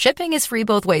free. Shipping is free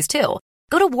both ways, too.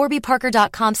 Go to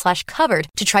warbyparker.com/covered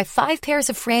to try 5 pairs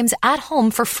of frames at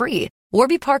home for free.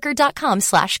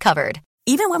 warbyparker.com/covered.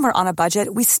 Even when we're on a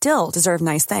budget, we still deserve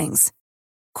nice things.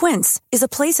 Quince is a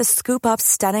place to scoop up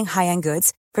stunning high-end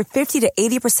goods for 50 to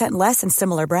 80% less than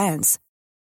similar brands.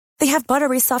 They have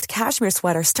buttery soft cashmere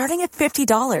sweaters starting at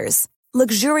 $50,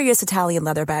 luxurious Italian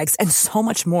leather bags, and so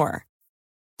much more.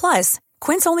 Plus,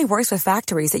 Quince only works with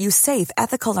factories that use safe,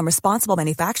 ethical, and responsible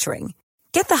manufacturing.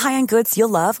 Get the high-end goods you'll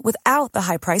love without the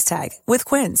high price tag with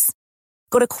Quince.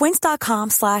 Go to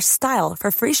quince.com/style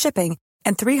for free shipping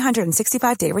and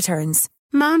 365-day returns.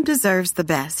 Mom deserves the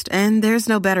best, and there's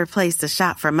no better place to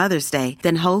shop for Mother's Day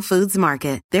than Whole Foods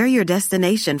Market. They're your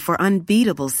destination for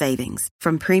unbeatable savings,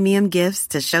 from premium gifts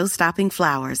to show-stopping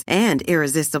flowers and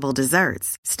irresistible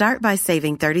desserts. Start by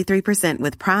saving 33%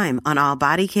 with Prime on all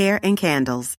body care and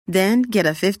candles. Then get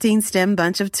a 15-stem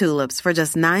bunch of tulips for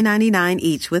just $9.99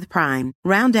 each with Prime.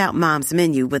 Round out Mom's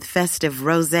menu with festive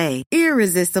rosé,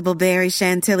 irresistible berry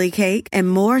chantilly cake, and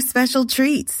more special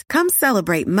treats. Come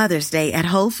celebrate Mother's Day at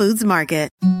Whole Foods Market.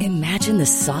 Imagine the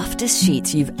softest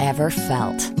sheets you've ever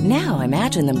felt. Now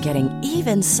imagine them getting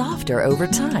even softer over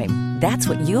time. That's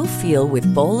what you'll feel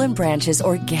with Boll & Branch's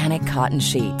organic cotton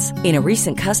sheets. In a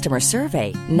recent customer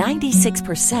survey,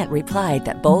 96% replied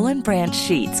that Boll & Branch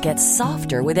sheets get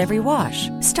softer with every wash.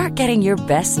 Start getting your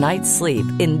best night's sleep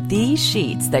in these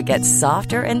sheets that get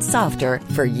softer and softer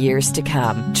for years to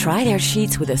come. Try their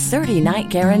sheets with a 30-night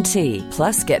guarantee.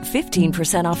 Plus, get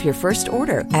 15% off your first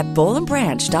order at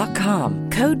bollandbranch.com.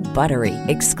 Code BUTTERY.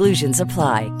 Exclusions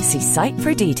apply. See site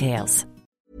for details.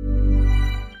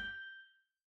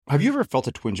 Have you ever felt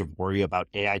a twinge of worry about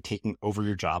AI taking over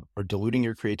your job or diluting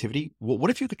your creativity? Well, what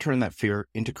if you could turn that fear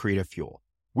into creative fuel?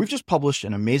 We've just published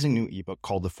an amazing new ebook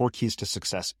called The 4 Keys to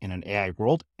Success in an AI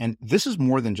World, and this is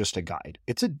more than just a guide.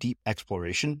 It's a deep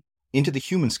exploration into the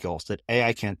human skills that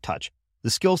AI can't touch, the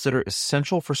skills that are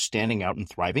essential for standing out and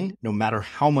thriving, no matter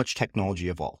how much technology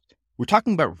evolved. We're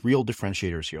talking about real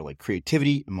differentiators here, like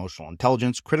creativity, emotional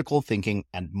intelligence, critical thinking,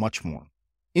 and much more.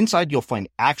 Inside, you'll find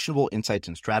actionable insights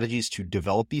and strategies to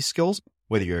develop these skills,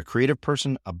 whether you're a creative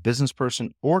person, a business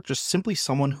person, or just simply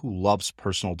someone who loves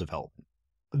personal development.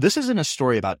 This isn't a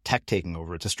story about tech taking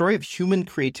over. It's a story of human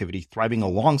creativity thriving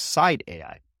alongside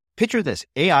AI. Picture this,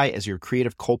 AI as your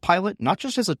creative co-pilot, not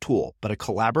just as a tool, but a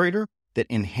collaborator that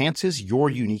enhances your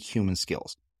unique human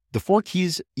skills. The 4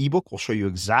 Keys ebook will show you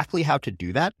exactly how to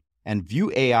do that and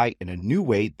view AI in a new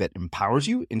way that empowers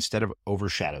you instead of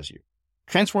overshadows you.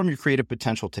 Transform your creative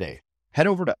potential today. Head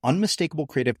over to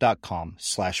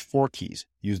unmistakablecreative.com/4keys.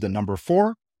 Use the number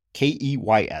 4,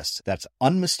 KEYS. That's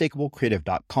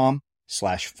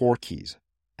unmistakablecreative.com/4keys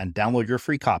and download your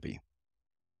free copy.